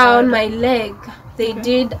leg. Yeah, on my leg. They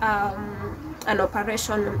did an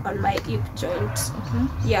operation on my hip joint.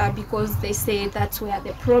 Yeah, because they say that's where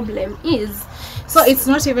the problem is. So it's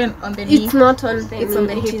not even on the knee. It's not on the knee, on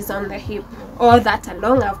the hip. It is on the hip. All that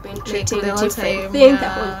along I've been treating the whole different time, things the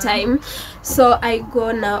whole time. So I go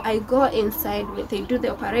inside, when they do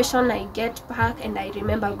the operation, I get back, and I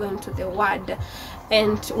remember going to the ward.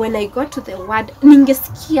 And when I got to the ward,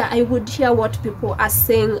 ningesikia, I would hear what people are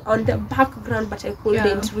saying on the background, but I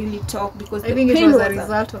couldn't really talk because I think it was a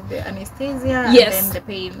result of the anesthesia. Yes. And then the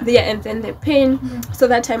pain. Yeah, and then the pain. So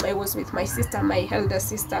that time I was with my sister, my elder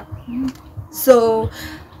sister. So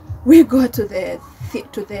we go to the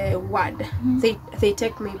ward. They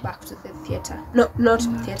take me back to the theater. No, not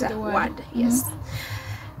theater, the ward. Yes.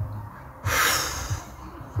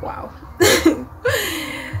 Wow.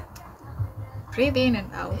 Breathe in and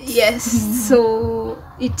out. Yes. So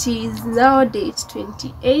it is now date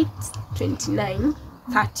 28, 29,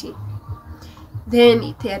 30.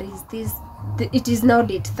 Then there is this. It is now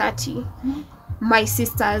date 30. My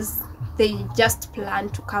sisters, they just plan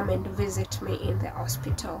to come and visit me in the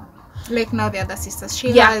hospital. Like now the other sisters,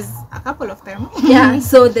 she has a couple of them. Yeah,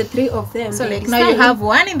 so the three of them. So like now you have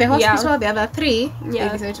one in the hospital, the other three.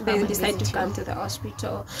 Yeah, they decide to come to the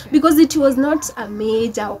hospital because it was not a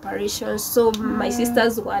major operation. So my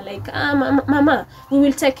sisters were like, Mama, we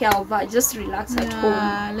will take care of her. Just relax at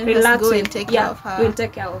home. Relax and take care of her. We'll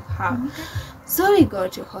take care of her. So we go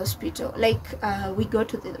to hospital, we go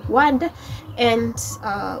to the ward, and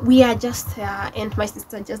we are just there, and my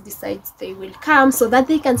sister just decides they will come so that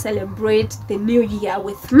they can celebrate the new year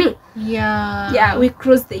with me. Yeah, we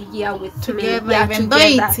close the year with together, me. Yeah, even though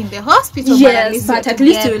it's in the hospital. Yes, but at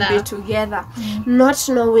least we will be together, not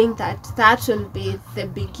knowing that will be the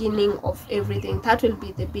beginning of everything. That will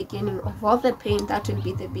be the beginning of all the pain. That will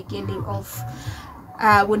be the beginning of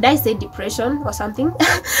would I say depression or something?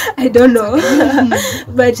 I don't know.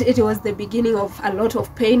 But it was the beginning of a lot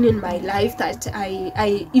of pain in my life that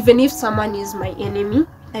I even if someone is my enemy,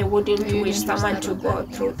 I wouldn't wish someone to go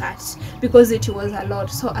through that, because it was a lot.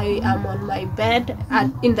 So I am on my bed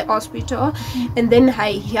in the hospital, and then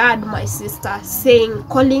I heard my sister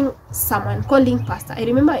calling Pastor. I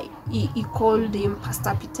remember he called him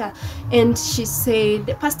Pastor Peter, and she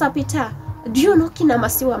said, Pastor Peter, do you know kina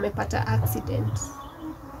Masiwa amepata accident?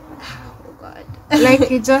 Oh God. Like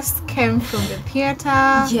he just came from the theater.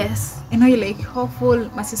 Yes. And you're like hopeful.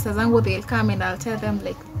 My sisters zangu, they'll come and I'll tell them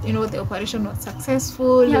like, you know, the operation was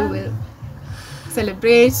successful. We will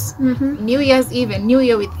celebrate New Year's Eve and New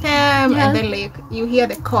Year with them. And then like you hear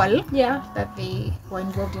the call that they were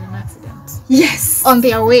involved in an accident. Yes. On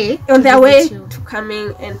their way to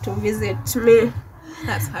coming and to visit me.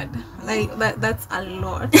 That's hard. Like that's a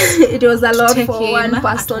lot. It was a lot for one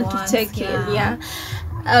person to take in.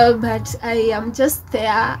 But I am just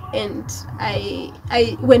there, and I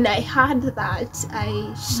when I heard that,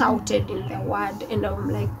 I shouted in the word, and I'm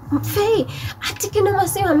like, Faye, ati kina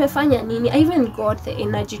Masai wamefanya nini? I even got the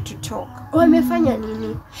energy to talk. Wamefanya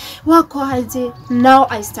nini? Wako aje? Now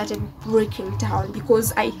I started breaking down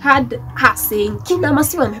because I heard her saying kina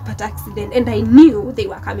Masai wamepata accident, and I knew they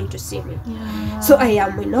were coming to see me. Yeah. So I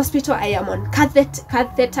am in hospital, I am on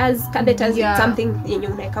catheters. Yeah. Is something you know,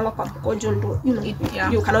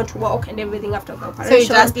 you cannot walk and everything after the operation. So you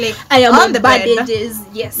just like I am on the bandages.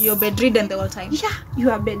 Yes, you're bedridden the whole time. Yeah,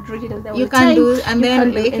 you are bedridden the whole you time. Can do, and you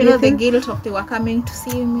then can like you know the guilt of they were coming to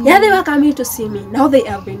see me. Yeah, they were coming to see me. Now they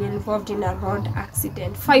have been involved in a road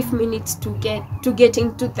accident. 5 minutes to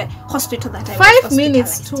getting to the hospital that I was 5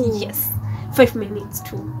 minutes too. Yes, 5 minutes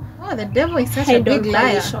too. Oh, the devil is such a big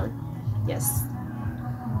liar. Collision. Yes,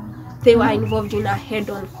 they were involved in a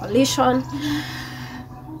head-on collision.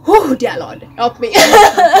 Oh dear Lord, help me.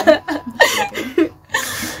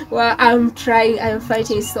 Well, I'm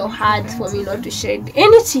fighting so hard for me not to shed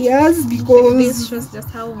any tears, because this shows just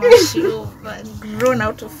how much you've grown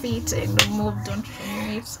out of it and moved on from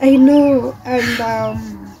it. I know, and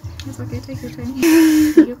it's okay, take your time.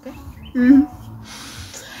 You okay?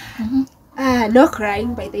 No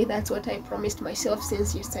crying, by the way. That's what I promised myself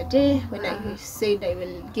since yesterday when I said I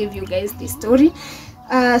will give you guys the story.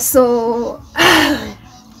 So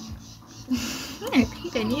I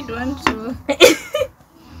think I need one too.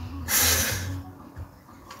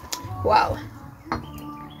 Wow.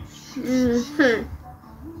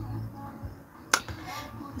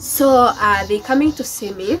 So they coming to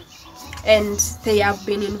see me, and they have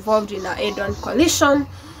been involved in a head-on collision.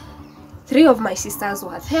 3 of my sisters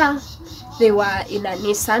were there. They were in a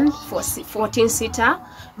Nissan 14-seater,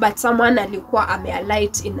 but someone alikuwa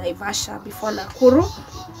amealight in Naivasha before Nakuru.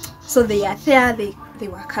 So they are there, they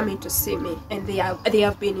were coming to see me, and they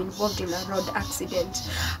have been involved in a road accident.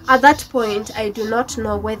 At that point, I do not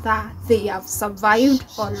know whether they have survived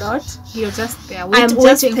or not. You're just there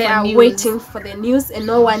waiting for the news, and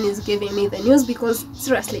no one is giving me the news, because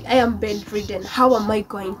seriously, I am bedridden. How am I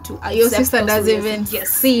going to accept? Your sister doesn't even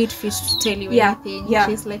see it fit to tell you anything. Yeah.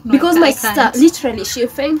 She's like, no, because my sister literally, she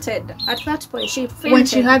fainted. At that point, she fainted. When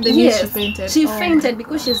she heard the news, she fainted. She fainted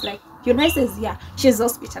because she's like, Unice is here. She's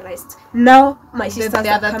hospitalized. Now my sisters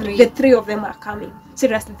are coming. The 3 of them are coming.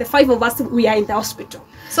 Seriously, the 5 of us, we are in the hospital.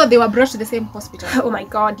 So they were brought to the same hospital. Oh my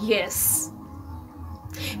God, yes.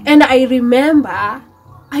 And I remember,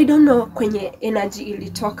 I don't know kwenye energy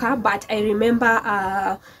ilitoka, but I remember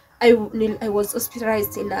I was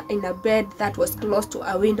hospitalized in a bed that was close to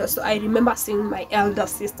a window. So I remember seeing my elder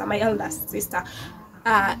sister on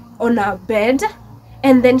a bed,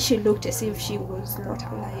 and then she looked as if she was not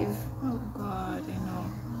alive. Oh God, I know.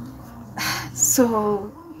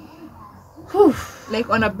 So, whew. Like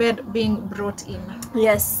on a bed being brought in.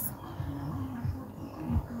 Yes.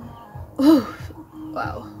 Ooh.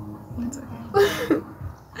 Wow. It's okay.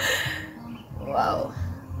 Wow.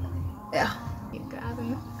 Yeah. You got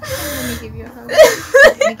it. Let me give you a hug.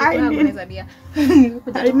 I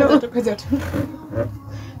know. It's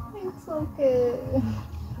okay.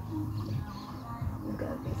 You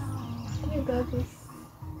got this. You got this.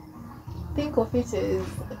 Think of it as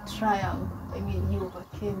a triumph. I mean, you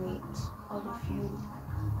overcame it, all of you.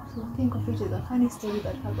 So think of it as a funny story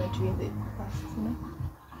that happened to you in the past, you know?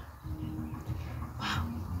 Wow.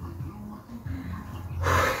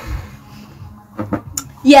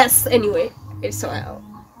 Yes, anyway, it's well.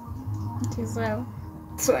 It is well.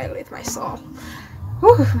 It's well with my soul.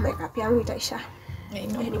 Whew, makeup yangu itaisha. I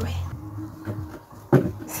know. Anyway.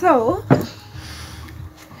 So,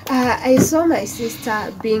 I saw my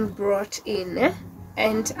sister being brought in,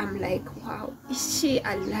 and I'm like, wow, is she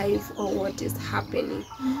alive or what is happening?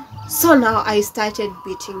 So now I started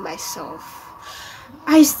beating myself.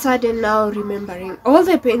 I started now remembering all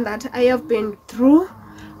the pain that I have been through,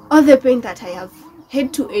 all the pain that I have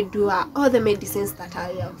had to endure, all the medicines that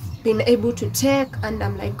I have been able to take, and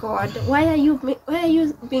I'm like, God, why are you being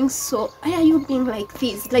like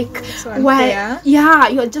this? Like, so why? Yeah,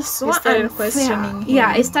 you're just so unfair. Questioning him. Yeah,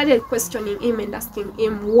 I started questioning him and asking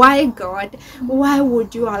him, why, God, why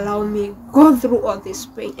would you allow me go through all this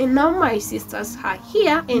pain? And now my sisters are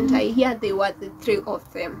here, and I hear they were the 3 of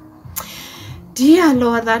them. Dear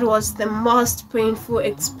Lord, that was the most painful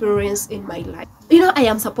experience in my life. You know, I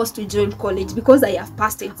am supposed to join college because I have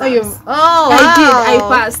passed exams. I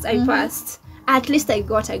passed. At least I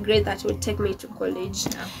got a grade that would take me to college.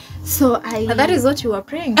 Yeah. So that is what you were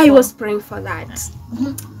praying for. I was praying for that.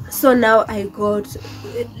 So now I got,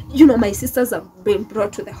 you know, my sisters have been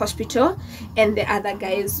brought to the hospital, and the other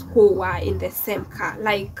guys who were in the same car.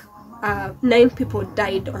 Like, 9 people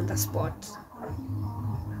died on the spot.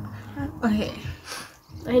 Okay.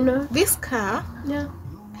 I know. This car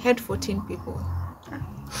had 14 people.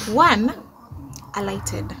 1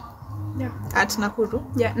 alighted at Nakuru.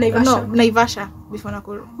 Yeah, Naivasha. No, Naivasha before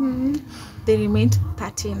Nakuru. They remained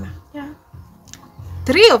 13. Yeah.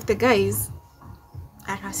 3 of the guys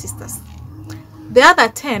are her sisters. The other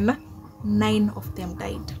 10, 9 of them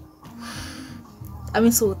died. I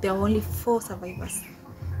mean, so there were only 4 survivors.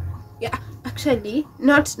 Yeah, actually,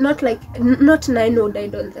 not 9 who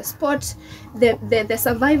died on the spot. The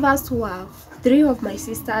survivors were 3 of my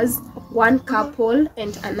sisters, 1 couple,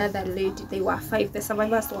 and another lady. They were 5. The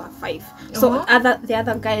survivors were 5. So the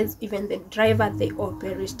other guys, even the driver, they all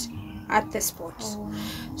perished at the spot.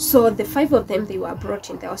 So the 5 of them, they were brought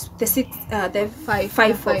in the hospital.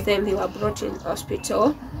 Five of them, they were brought in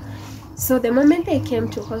hospital. So the moment they came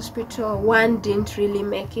to hospital, 1 didn't really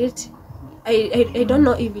make it. I don't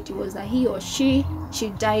know if it was a he or she. She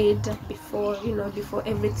died before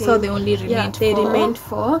everything. So they only remained 4. They remained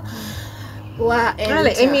 4. Wow, and,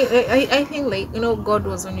 I mean, I think, like, God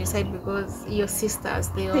was on your side, because your sisters,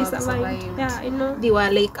 they all survived. Yeah, I know. They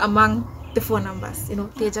were like among the 4 numbers,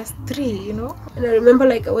 they're just 3, And I remember,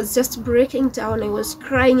 like, I was just breaking down. I was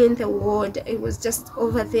crying in the ward. I was just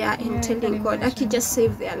over there and telling God, I could just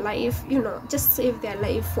save their life, just save their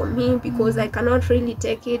life for me, because I cannot really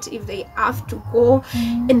take it if they have to go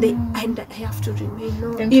and I have to remain.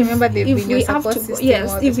 Don't you remember they've been your support system?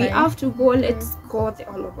 Yes, if we have to go, let's go,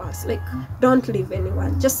 all of us. Like, don't leave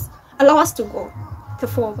anyone. Just allow us to go, the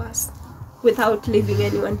 4 of us, without leaving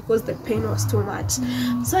anyone, because the pain was too much.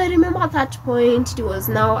 So I remember at that point, it was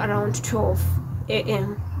now around 12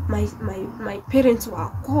 a.m. My parents were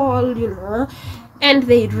called, and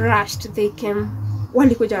they rushed. They came,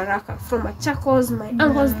 walikuja haraka from Machakos. My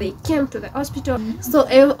uncles, they came to the hospital. So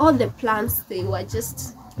all the plans, they were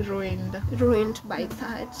just ruined by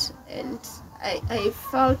that. And I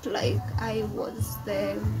felt like I was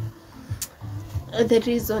the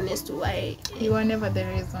reason as to why. You were never the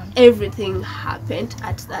reason. Everything happened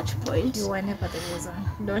at that point. You were never the reason.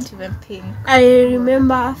 Don't even think. I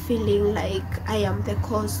remember feeling like I am the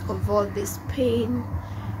cause of all this pain.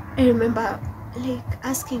 I remember, like,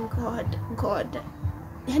 asking God,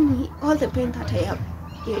 and all the pain that I am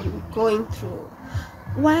going through,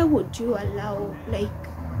 why would you allow, like,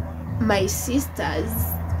 my sisters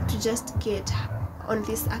to just get on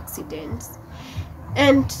this accident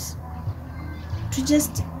and to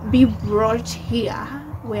just be brought here,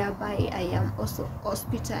 whereby I am also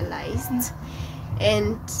hospitalized,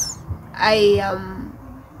 and I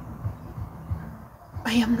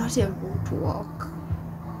am not able to walk.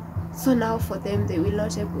 So now for them, they will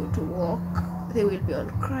not able to walk. They will be on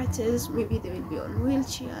crutches, maybe they will be on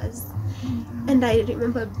wheelchairs. And I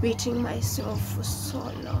remember beating myself for so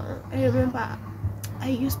long. I remember I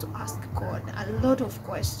used to ask God a lot of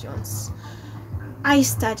questions. I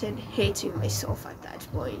started hating myself at that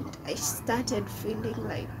point. I started feeling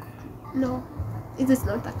like, no, it is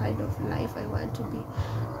not the kind of life I want to be.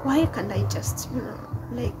 Why can't I just,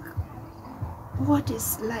 like, what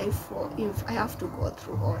is life for if I have to go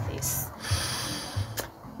through all this?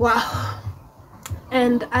 Wow.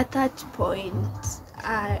 And at that point,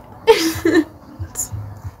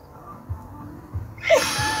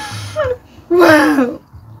 wow.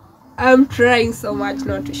 I'm trying so much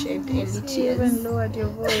not to shed any tears. You even lowered your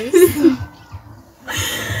voice.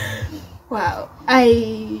 Wow.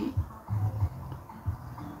 I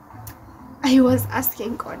was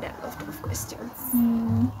asking God a lot of questions.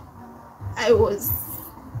 I was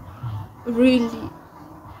really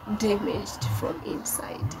damaged from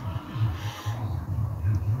inside.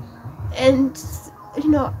 And,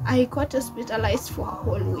 I got hospitalized for a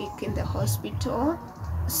whole week in the hospital.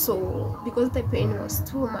 So because the pain was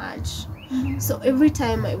too much, so every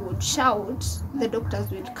time I would shout, the doctors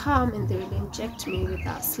will come and they will inject me with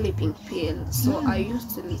a sleeping pill. So I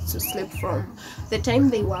used to sleep from the time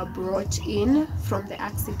they were brought in from the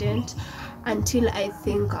accident until I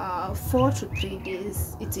think 4 to 3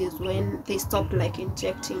 days. It is when they stopped, like,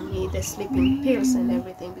 injecting me the sleeping pills and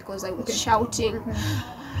everything, because I was shouting.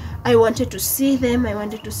 I wanted to see them. I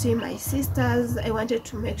wanted to see my sisters. I wanted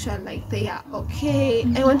to make sure, like, they are okay.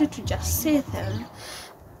 I wanted to just see them,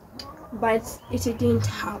 but it didn't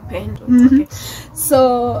happen.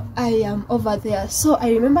 So I am over there. So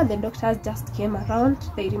I remember the doctors just came around.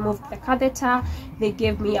 They removed the catheter. They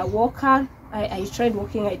gave me a walker. I tried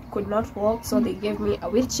walking. I could not walk, so they gave me a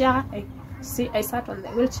wheelchair. I sat on the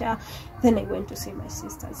wheelchair. Then I went to see my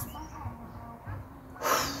sisters.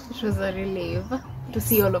 It was a relief to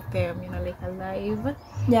see all of them, like, alive.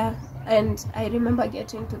 Yeah. And I remember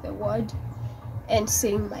getting to the ward, and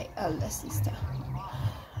seeing my elder sister.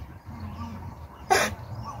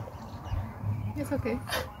 It's okay.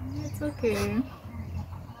 It's okay.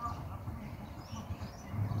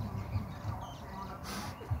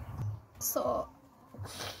 So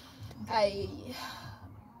I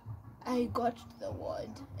got to the ward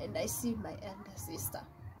and I see my elder sister.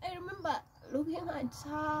 I remember looking at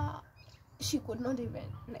her. She could not even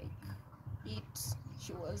like eat.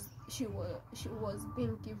 She was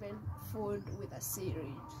being given food with a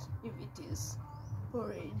syringe, if it is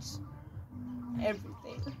porridge,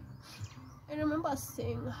 everything. I remember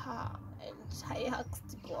seeing her and I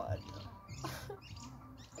asked God,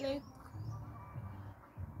 like,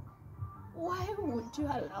 why would you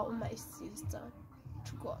allow my sister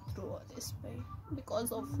to go through all this pain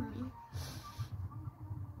because of me?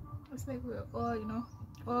 It's like we're all,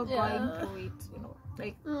 all going through it,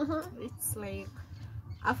 like it's like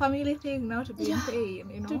a family thing now to be in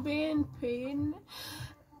pain, To be in pain,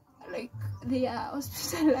 like they are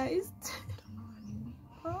hospitalized.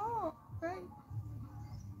 Oh, right.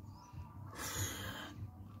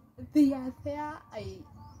 They are there.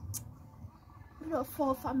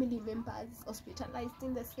 4 family members hospitalized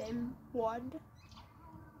in the same ward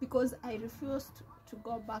because I refused to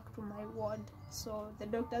go back to my ward, so the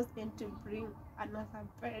doctors had to bring another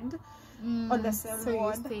bed on the same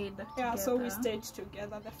ward. So we stayed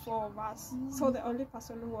together, the 4 of us. So the only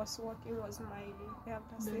person who was working was my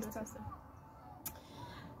elder sister.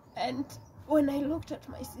 And when I looked at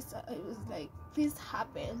my sister, I was like, this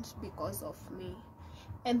happened because of me.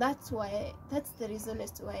 And that's the reason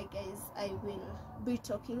as to why, guys, I will be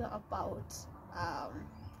talking about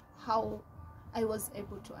how I was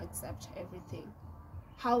able to accept everything,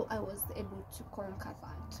 how I was able to conquer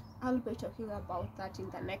that. I'll be talking about that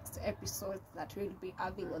in the next episode that we'll be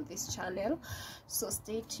having on this channel, so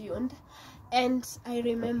stay tuned. And I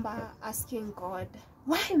remember asking God,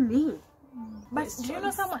 why me? But do you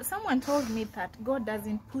know, someone told me that God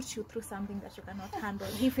doesn't put you through something that you cannot handle.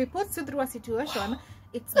 If he puts you through a situation,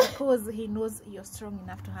 it's because he knows you're strong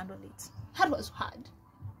enough to handle it. That was hard.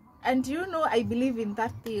 And I believe in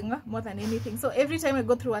that thing more than anything. So every time I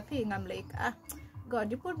go through a thing, I'm like,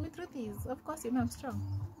 God, you put me through this. Of course, I'm strong.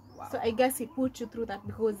 Wow. So I guess he put you through that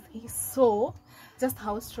because he saw just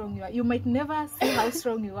how strong you are. You might never see how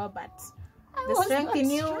strong you are, but the strength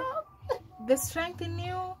in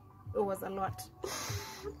you, it was a lot.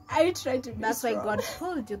 I tried to be That's strong. why God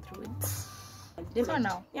pulled you through it. So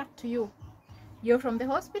now, to you. You're from the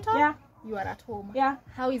hospital? Yeah. You are at home? Yeah.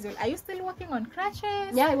 How is it? Are you still working on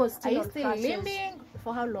crutches? Yeah, I was still on crutches. Are you still limping?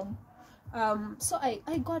 For how long? So I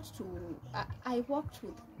worked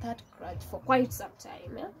with that crutch for quite some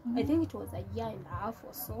time. I think it was a year and a half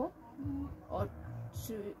or so, or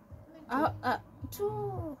 2.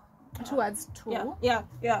 Towards 2.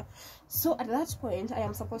 Yeah. So at that point, I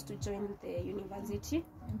am supposed to join the university,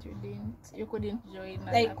 and you couldn't join.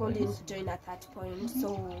 I couldn't join at that point.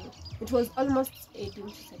 So it was almost 18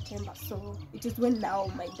 September. So it is when now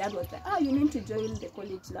my dad was like, you need to join the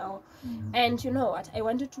college now. And you know what? I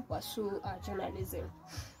wanted to pursue journalism.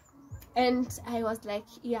 And I was like,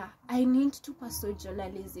 I need to pursue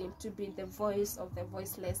journalism to be the voice of the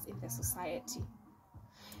voiceless in the society.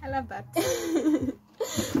 I love that.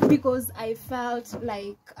 Because I felt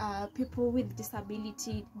like people with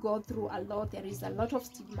disability go through a lot. There is a lot of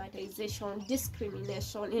stigmatization,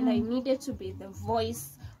 discrimination, and I needed to be the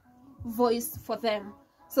voice for them,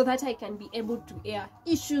 so that I can be able to air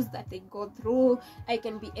issues that they go through. I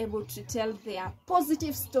can be able to tell their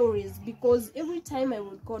positive stories, because every time I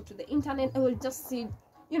would go to the internet, I will just see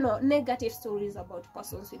negative stories about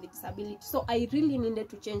persons with disability. So I really needed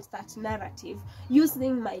to change that narrative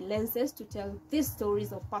using my lenses to tell these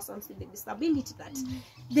stories of persons with disability, that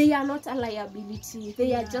they are not a liability.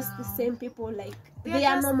 They are just the same people, like they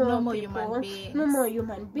are normal people, normal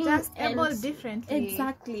human beings, just able differently.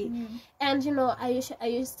 Exactly. And I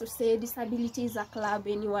used to say disability is a club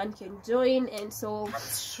anyone can join, and so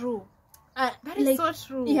that's true. That is so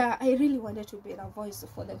true. Yeah, I really wanted to be the voice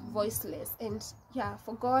for the voiceless, and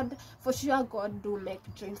for sure God do make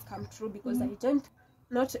dreams come true, because I joined,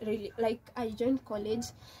 not really, like I joined college,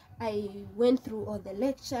 I went through all the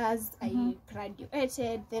lectures, I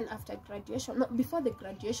graduated. Then after graduation, before the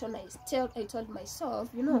graduation, I told myself,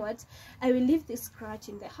 you know what, I will leave this crutch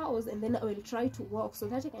in the house, and then I will try to walk so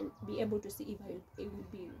that I can be able to see if I will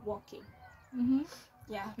be walking.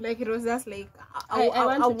 Yeah, like it was just like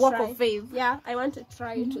a walk of faith. Yeah, I want to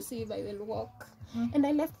try to see if I will walk. And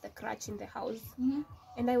I left the crutch in the house,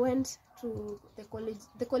 and I went to the college.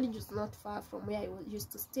 The college was not far from where I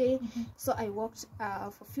used to stay, so I walked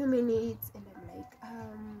for a few minutes, and I'm like,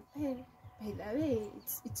 hey, by the way,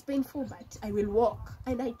 it's painful, but I will walk.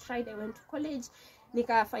 And I tried. I went to college,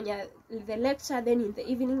 nikafanya the lecture. Then in the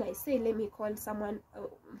evening, I say, let me call someone,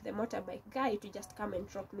 the motorbike guy, to just come and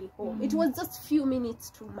drop me home. It was just few minutes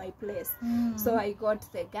to my place. So I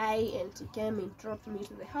got the guy, and he came and dropped me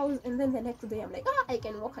to the house. And then the next day, I'm like, I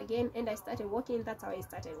can walk again. And I started walking. That's how I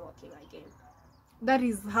started walking again. That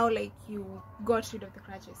is how, like, you got rid of the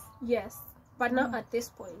crutches. Yes. But now at this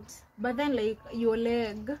point. But then, like, your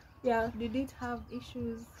leg, yeah, did it have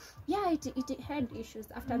issues? Yeah, it had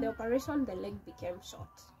issues. After the operation, the leg became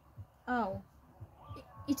short. Oh.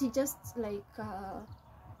 It just like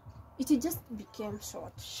it just became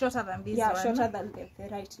short. Shorter than this one? Yeah, shorter than the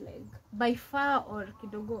right leg. By far or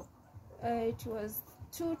kidogo? It was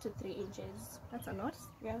 2 to 3 inches. That's a lot.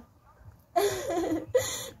 Yeah.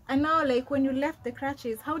 And now, like, when you left the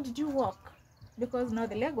crutches, how did you walk? Because now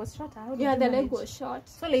the leg was shorter. How did yeah, you the manage? leg was short.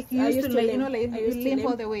 So, like, you used to like, limp. you know, like, you limp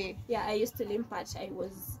all the way. Yeah, I used to limp, but I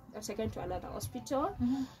was taken to another hospital.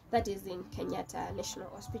 That is in Kenyatta National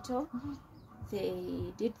Hospital.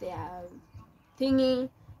 They did their thingy,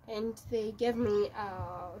 and they gave me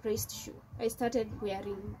a raised shoe. I started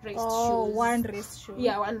wearing raised shoes. Oh, one raised shoe.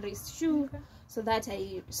 Yeah, one raised shoe. Okay. So that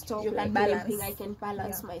I stopped like limping. I can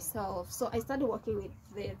balance myself. So I started working with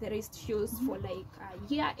the raised shoes for like a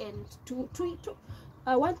year and 1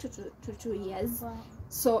 to 2 years. Wow.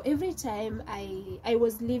 So every time I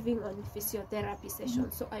was living on physiotherapy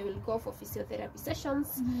sessions. So I will go for physiotherapy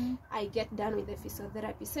sessions. I get done with the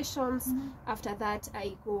physiotherapy sessions. After that,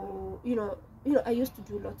 I go, you know, I used to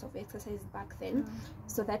do lots of exercise back then,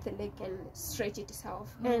 so that the leg can stretch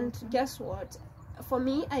itself. And guess what? For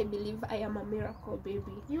me, I believe I am a miracle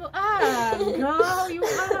baby. You are, girl. You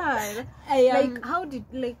are. I am. Like, how did,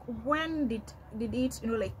 like, when did it,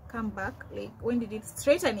 you know, like, come back? Like, when did it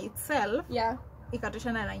straighten itself? Yeah.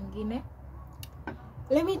 Ikatoshana na ingine.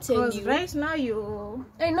 Let me tell you. Right now you.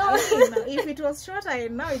 I know. If it was shorter,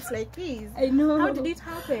 and now it's like this. I know. How did it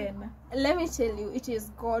happen? Let me tell you. It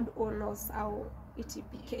is God who knows how it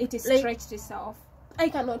stretched itself. I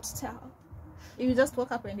cannot tell. You just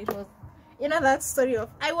woke up and it was. You know that story of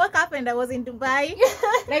I woke up and I was in Dubai.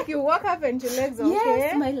 Like, you woke up and your legs okay?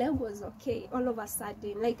 Yes, my leg was okay. All of a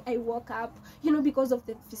sudden, like, I woke up, you know, because of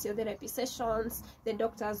the physiotherapy sessions, the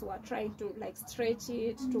doctors were trying to like stretch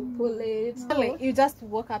it, to pull it. So, like, you just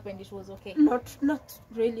woke up and it was okay. Not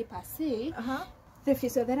really per se. The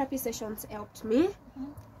physiotherapy sessions helped me.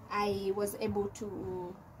 I was able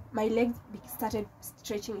to. My leg started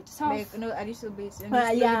stretching itself. Like, you know, a little bit.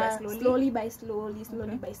 Slowly by slowly.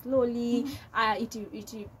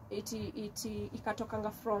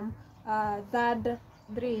 Ikatokanga from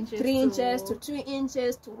 3 inches to 2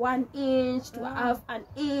 inches to 1 inch to half an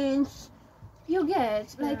inch. You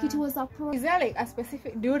get, like, it was a process. Is there, like, a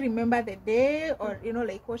specific, do you remember the day, or, you know,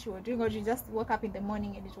 like, what you were doing, or you just woke up in the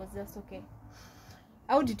morning and it was just okay?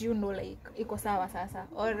 How did you know, like, iko sawa sasa?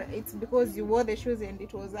 Or it's because you wore the shoes and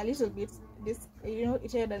it was a little bit, you know,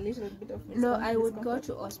 it had a little bit of discomfort? No, I would go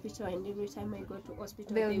to hospital, and every time I go to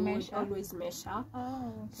hospital, they would always measure.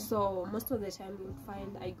 Oh, okay. So most of the time you would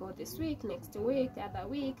find I go this week, next week, the other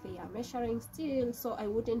week, they are measuring still. So I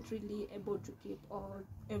wouldn't really able to keep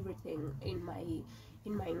everything in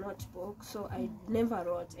my notebook, so I never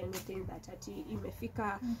wrote anything that ati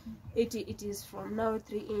imefika. It is from now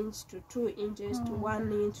 3 inches to 2 inches to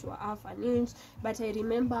 1 inch to half an inch. But I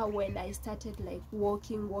remember when I started like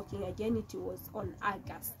walking again, it was on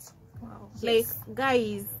August. Wow. Yes. Like,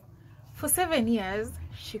 guys, for 7 years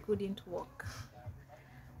she couldn't walk,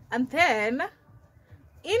 and then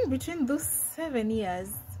in between those 7 years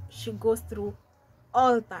she goes through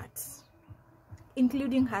all that,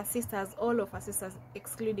 including her sisters, all of her sisters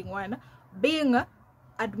excluding one, being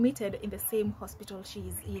admitted in the same hospital she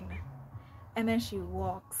is in, and then she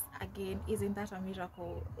walks again. Isn't that a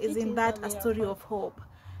miracle? Isn't that a story of hope?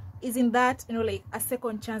 Isn't that, you know, like, a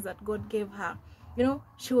second chance that God gave her? You know,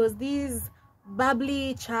 she was this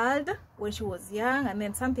bubbly child when she was young, and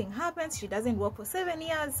then something happens, she doesn't walk for 7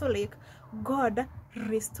 years. So, like, God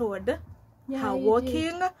restored her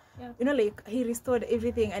walking. You know, like, he restored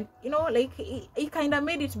everything, and, you know, like, he kind of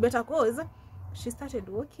made it better because she started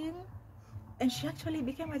walking and she actually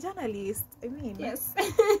became a journalist. I mean, yes.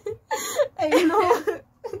 I know.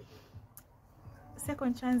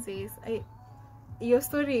 Second chances. Your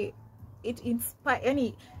story, it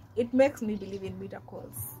makes me believe in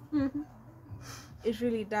miracles. It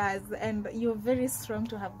really does. And you're very strong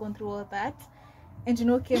to have gone through all that, and, you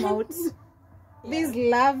know, came out this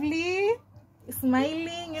lovely,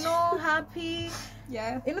 smiling, you know, happy.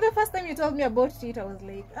 Yeah. You know, the first time you told me about it, I was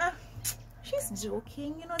like, she's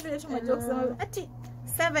joking, you know, the little jokes.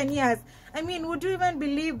 7 years. I mean, would you even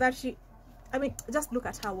believe that she I mean, just look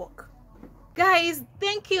at her walk. Guys,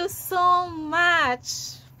 thank you so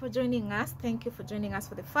much for joining us. Thank you for joining us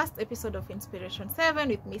for the first episode of Inspire7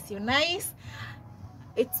 with Miss Unice.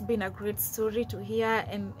 It's been a great story to hear,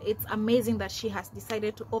 and it's amazing that she has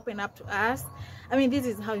decided to open up to us. I mean, this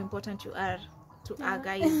is how important you are to our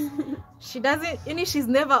guys. She doesn't, she's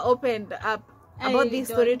never opened up about this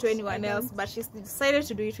story to anyone else, but she's decided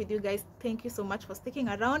to do it with you guys. Thank you so much for sticking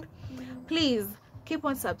around. Please keep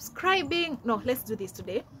on subscribing. No, let's do this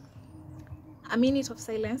today. A minute of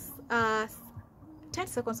silence, 10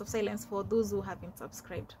 seconds of silence for those who haven't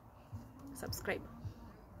subscribed. Subscribe.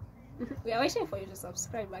 We are waiting for you to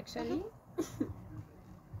subscribe, actually.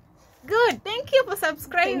 Good. Thank you for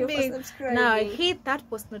subscribing. Thank you for subscribing. Now hit that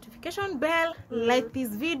post notification bell, like this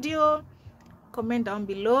video, comment down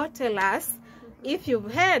below, tell us if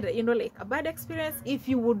you've had, like a bad experience, if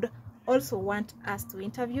you would also want us to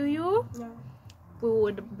interview you. We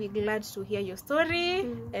would be glad to hear your story,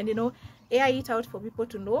 and air it out for people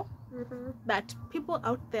to know that people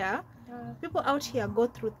out there, people out here go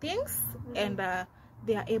through things, and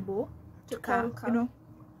they are able to conquer.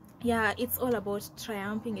 It's all about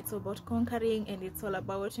triumphing, it's all about conquering, and it's all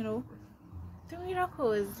about the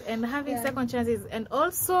miracles and having second chances, and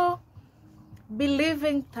also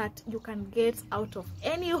believing that you can get out of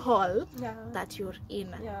any hole that you're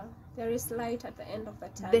in. There is light at the end of the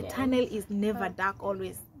tunnel. The tunnel is never dark,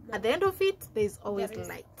 always. At the end of it, there's always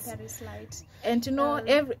light. There is light. And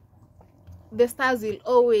the stars will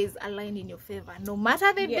always align in your favor, no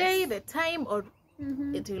matter the day, the time, or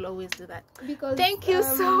it will always do that. Because thank you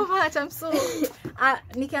so much. I'm so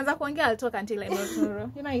nikianza kuongea, I'll talk until I know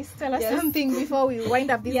tomorrow. Tell us something before we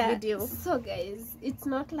wind up this video. So guys, it's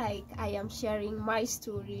not like I am sharing my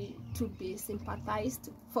story to be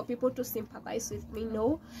sympathized, for people to sympathize with me.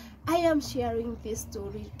 No, I am sharing this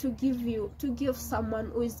story to give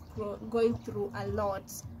someone who is going through a lot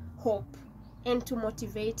hope, and to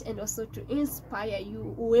motivate and also to inspire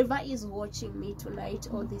you, whoever is watching me tonight,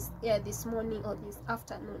 or this morning or this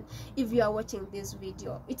afternoon. If you are watching this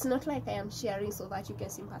video, it's not like I am sharing so that you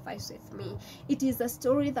can sympathize with me. It is a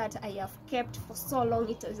story that I have kept for so long.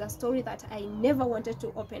 It is a story that I never wanted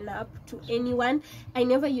to open up to anyone. I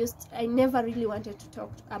never really wanted to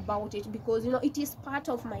talk about it, because it is part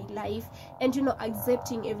of my life, and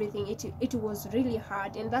accepting everything, it was really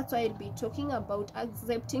hard. And that's why I'll be talking about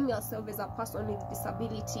accepting yourself as a person with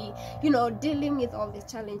disability, dealing with all the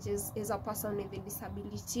challenges as a person with a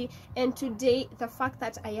disability. And today, the fact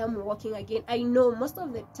that I am walking again, I know most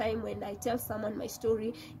of the time when I tell someone my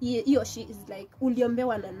story, he or she is like,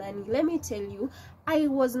 uliombewa na nani? Let me tell you, I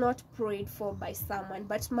was not prayed for by someone,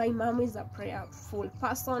 but my mom is a prayerful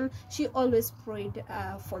person. She always prayed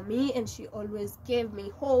for me, and she always gave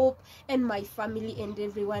me hope, and my family and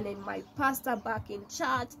everyone, and my pastor back in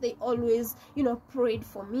church, they always prayed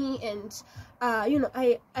for me. And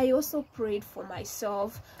I also prayed for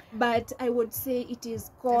myself, but I would say it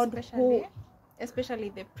is God especially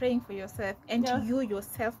the praying for yourself, and you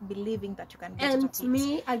yourself believing that you can get and out of it.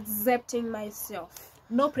 Me accepting myself.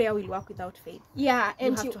 No prayer will work without faith.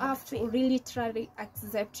 And you have to really try to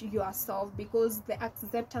accept yourself, because the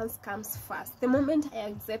acceptance comes first. The moment I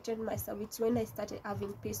accepted myself, it's when I started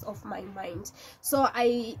having peace of my mind. So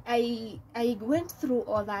I went through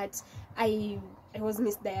all that. I was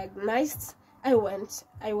misdiagnosed. I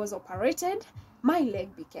was operated. My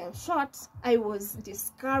leg became short. I was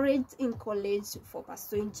discouraged in college for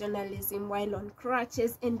pursuing journalism while on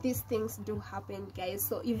crutches, and these things do happen, guys.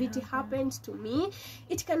 So if it happened to me,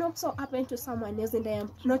 it can also happen to someone else, and I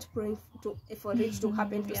am not praying for it to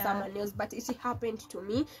happen to someone else, but it happened to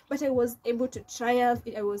me. But I was able to triumph.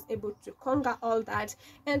 I was able to conquer all that.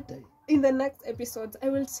 And in the next episodes, I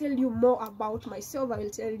will tell you more about myself. I will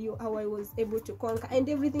tell you how I was able to conquer and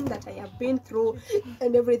everything that I have been through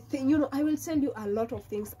and everything. I will tell you a lot of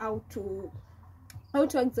things, how to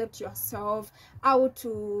accept yourself, how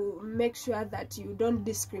to make sure that you don't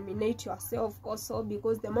discriminate yourself also,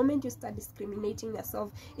 because the moment you start discriminating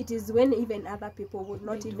yourself, it is when even other people would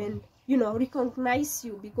not even recognize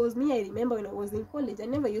you. Because me, I remember when I was in college, I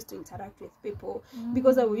never used to interact with people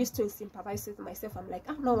because I used to sympathize with myself. I'm like,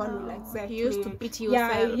 no one will accept me. You used to pity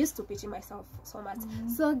yourself. I used to pity myself so much.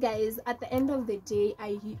 So guys, at the end of the day,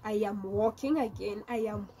 I am walking again. I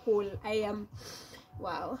am whole. I am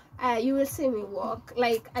wow. You will see me walk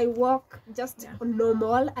like I walk just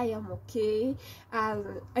normal. I am okay.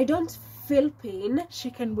 I don't feel pain. She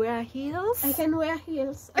can wear heels. I can wear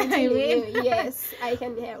heels. Yes, I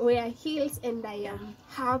can wear heels, and I am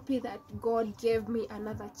happy that God gave me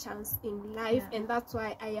another chance in life, and that's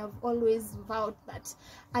why I have always vowed that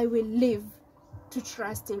I will live to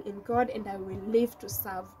trusting in God, and I will live to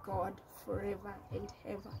serve God forever and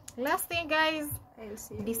ever. Last thing, guys, I'll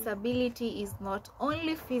say disability is not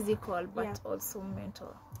only physical but also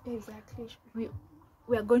mental. Exactly.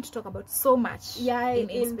 We are going to talk about so much in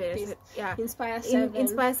Inspire7. In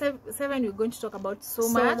Inspire7 we're going to talk about so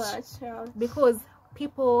much because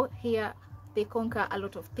people here, they conquer a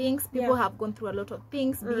lot of things. People have gone through a lot of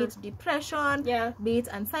things, be it depression, be it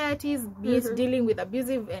anxieties, be it dealing with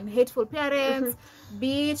abusive and hateful parents,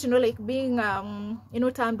 be it, you know, like being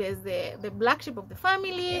termed as the black sheep of the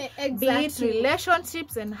family, be it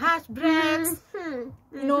relationships and heartbreaks.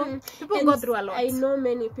 You know, people go through a lot. I know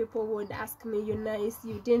many people would ask me, Unice,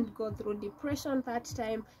 you didn't go through depression that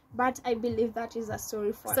time, but I believe that is a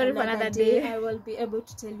story for another day. I will be able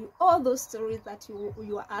to tell you all those stories that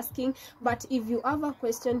you are asking. But if you have a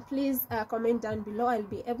question, please comment down below. I'll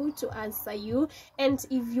be able to answer you. And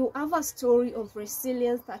if you have a story of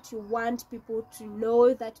resilience that you want people to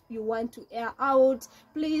know, that you want to air out,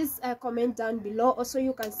 please comment down below. Also,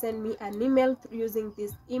 you can send me an email using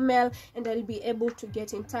this email, and I'll be able to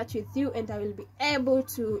get in touch with you, and I will be able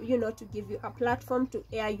to, you know, to give you a platform to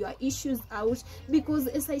air your issues out. Because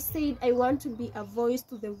as I said, I want to be a voice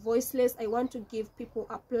to the voiceless. I want to give people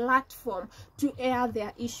a platform to air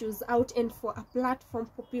their issues out, and for a platform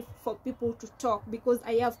for people to talk, because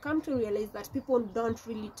I have come to realize that people don't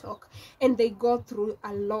really talk, and they go through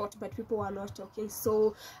a lot, but people are not talking.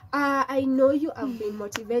 So I know you have been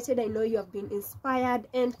motivated, I know you have been inspired,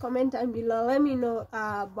 and comment down below, let me know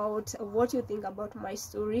about what you think about my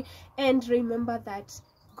story. And remember that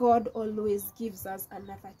God always gives us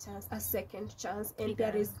another chance, a second chance, and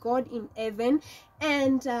there is God in heaven,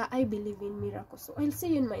 and I believe in miracles. So I'll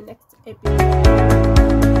see you in my next episode.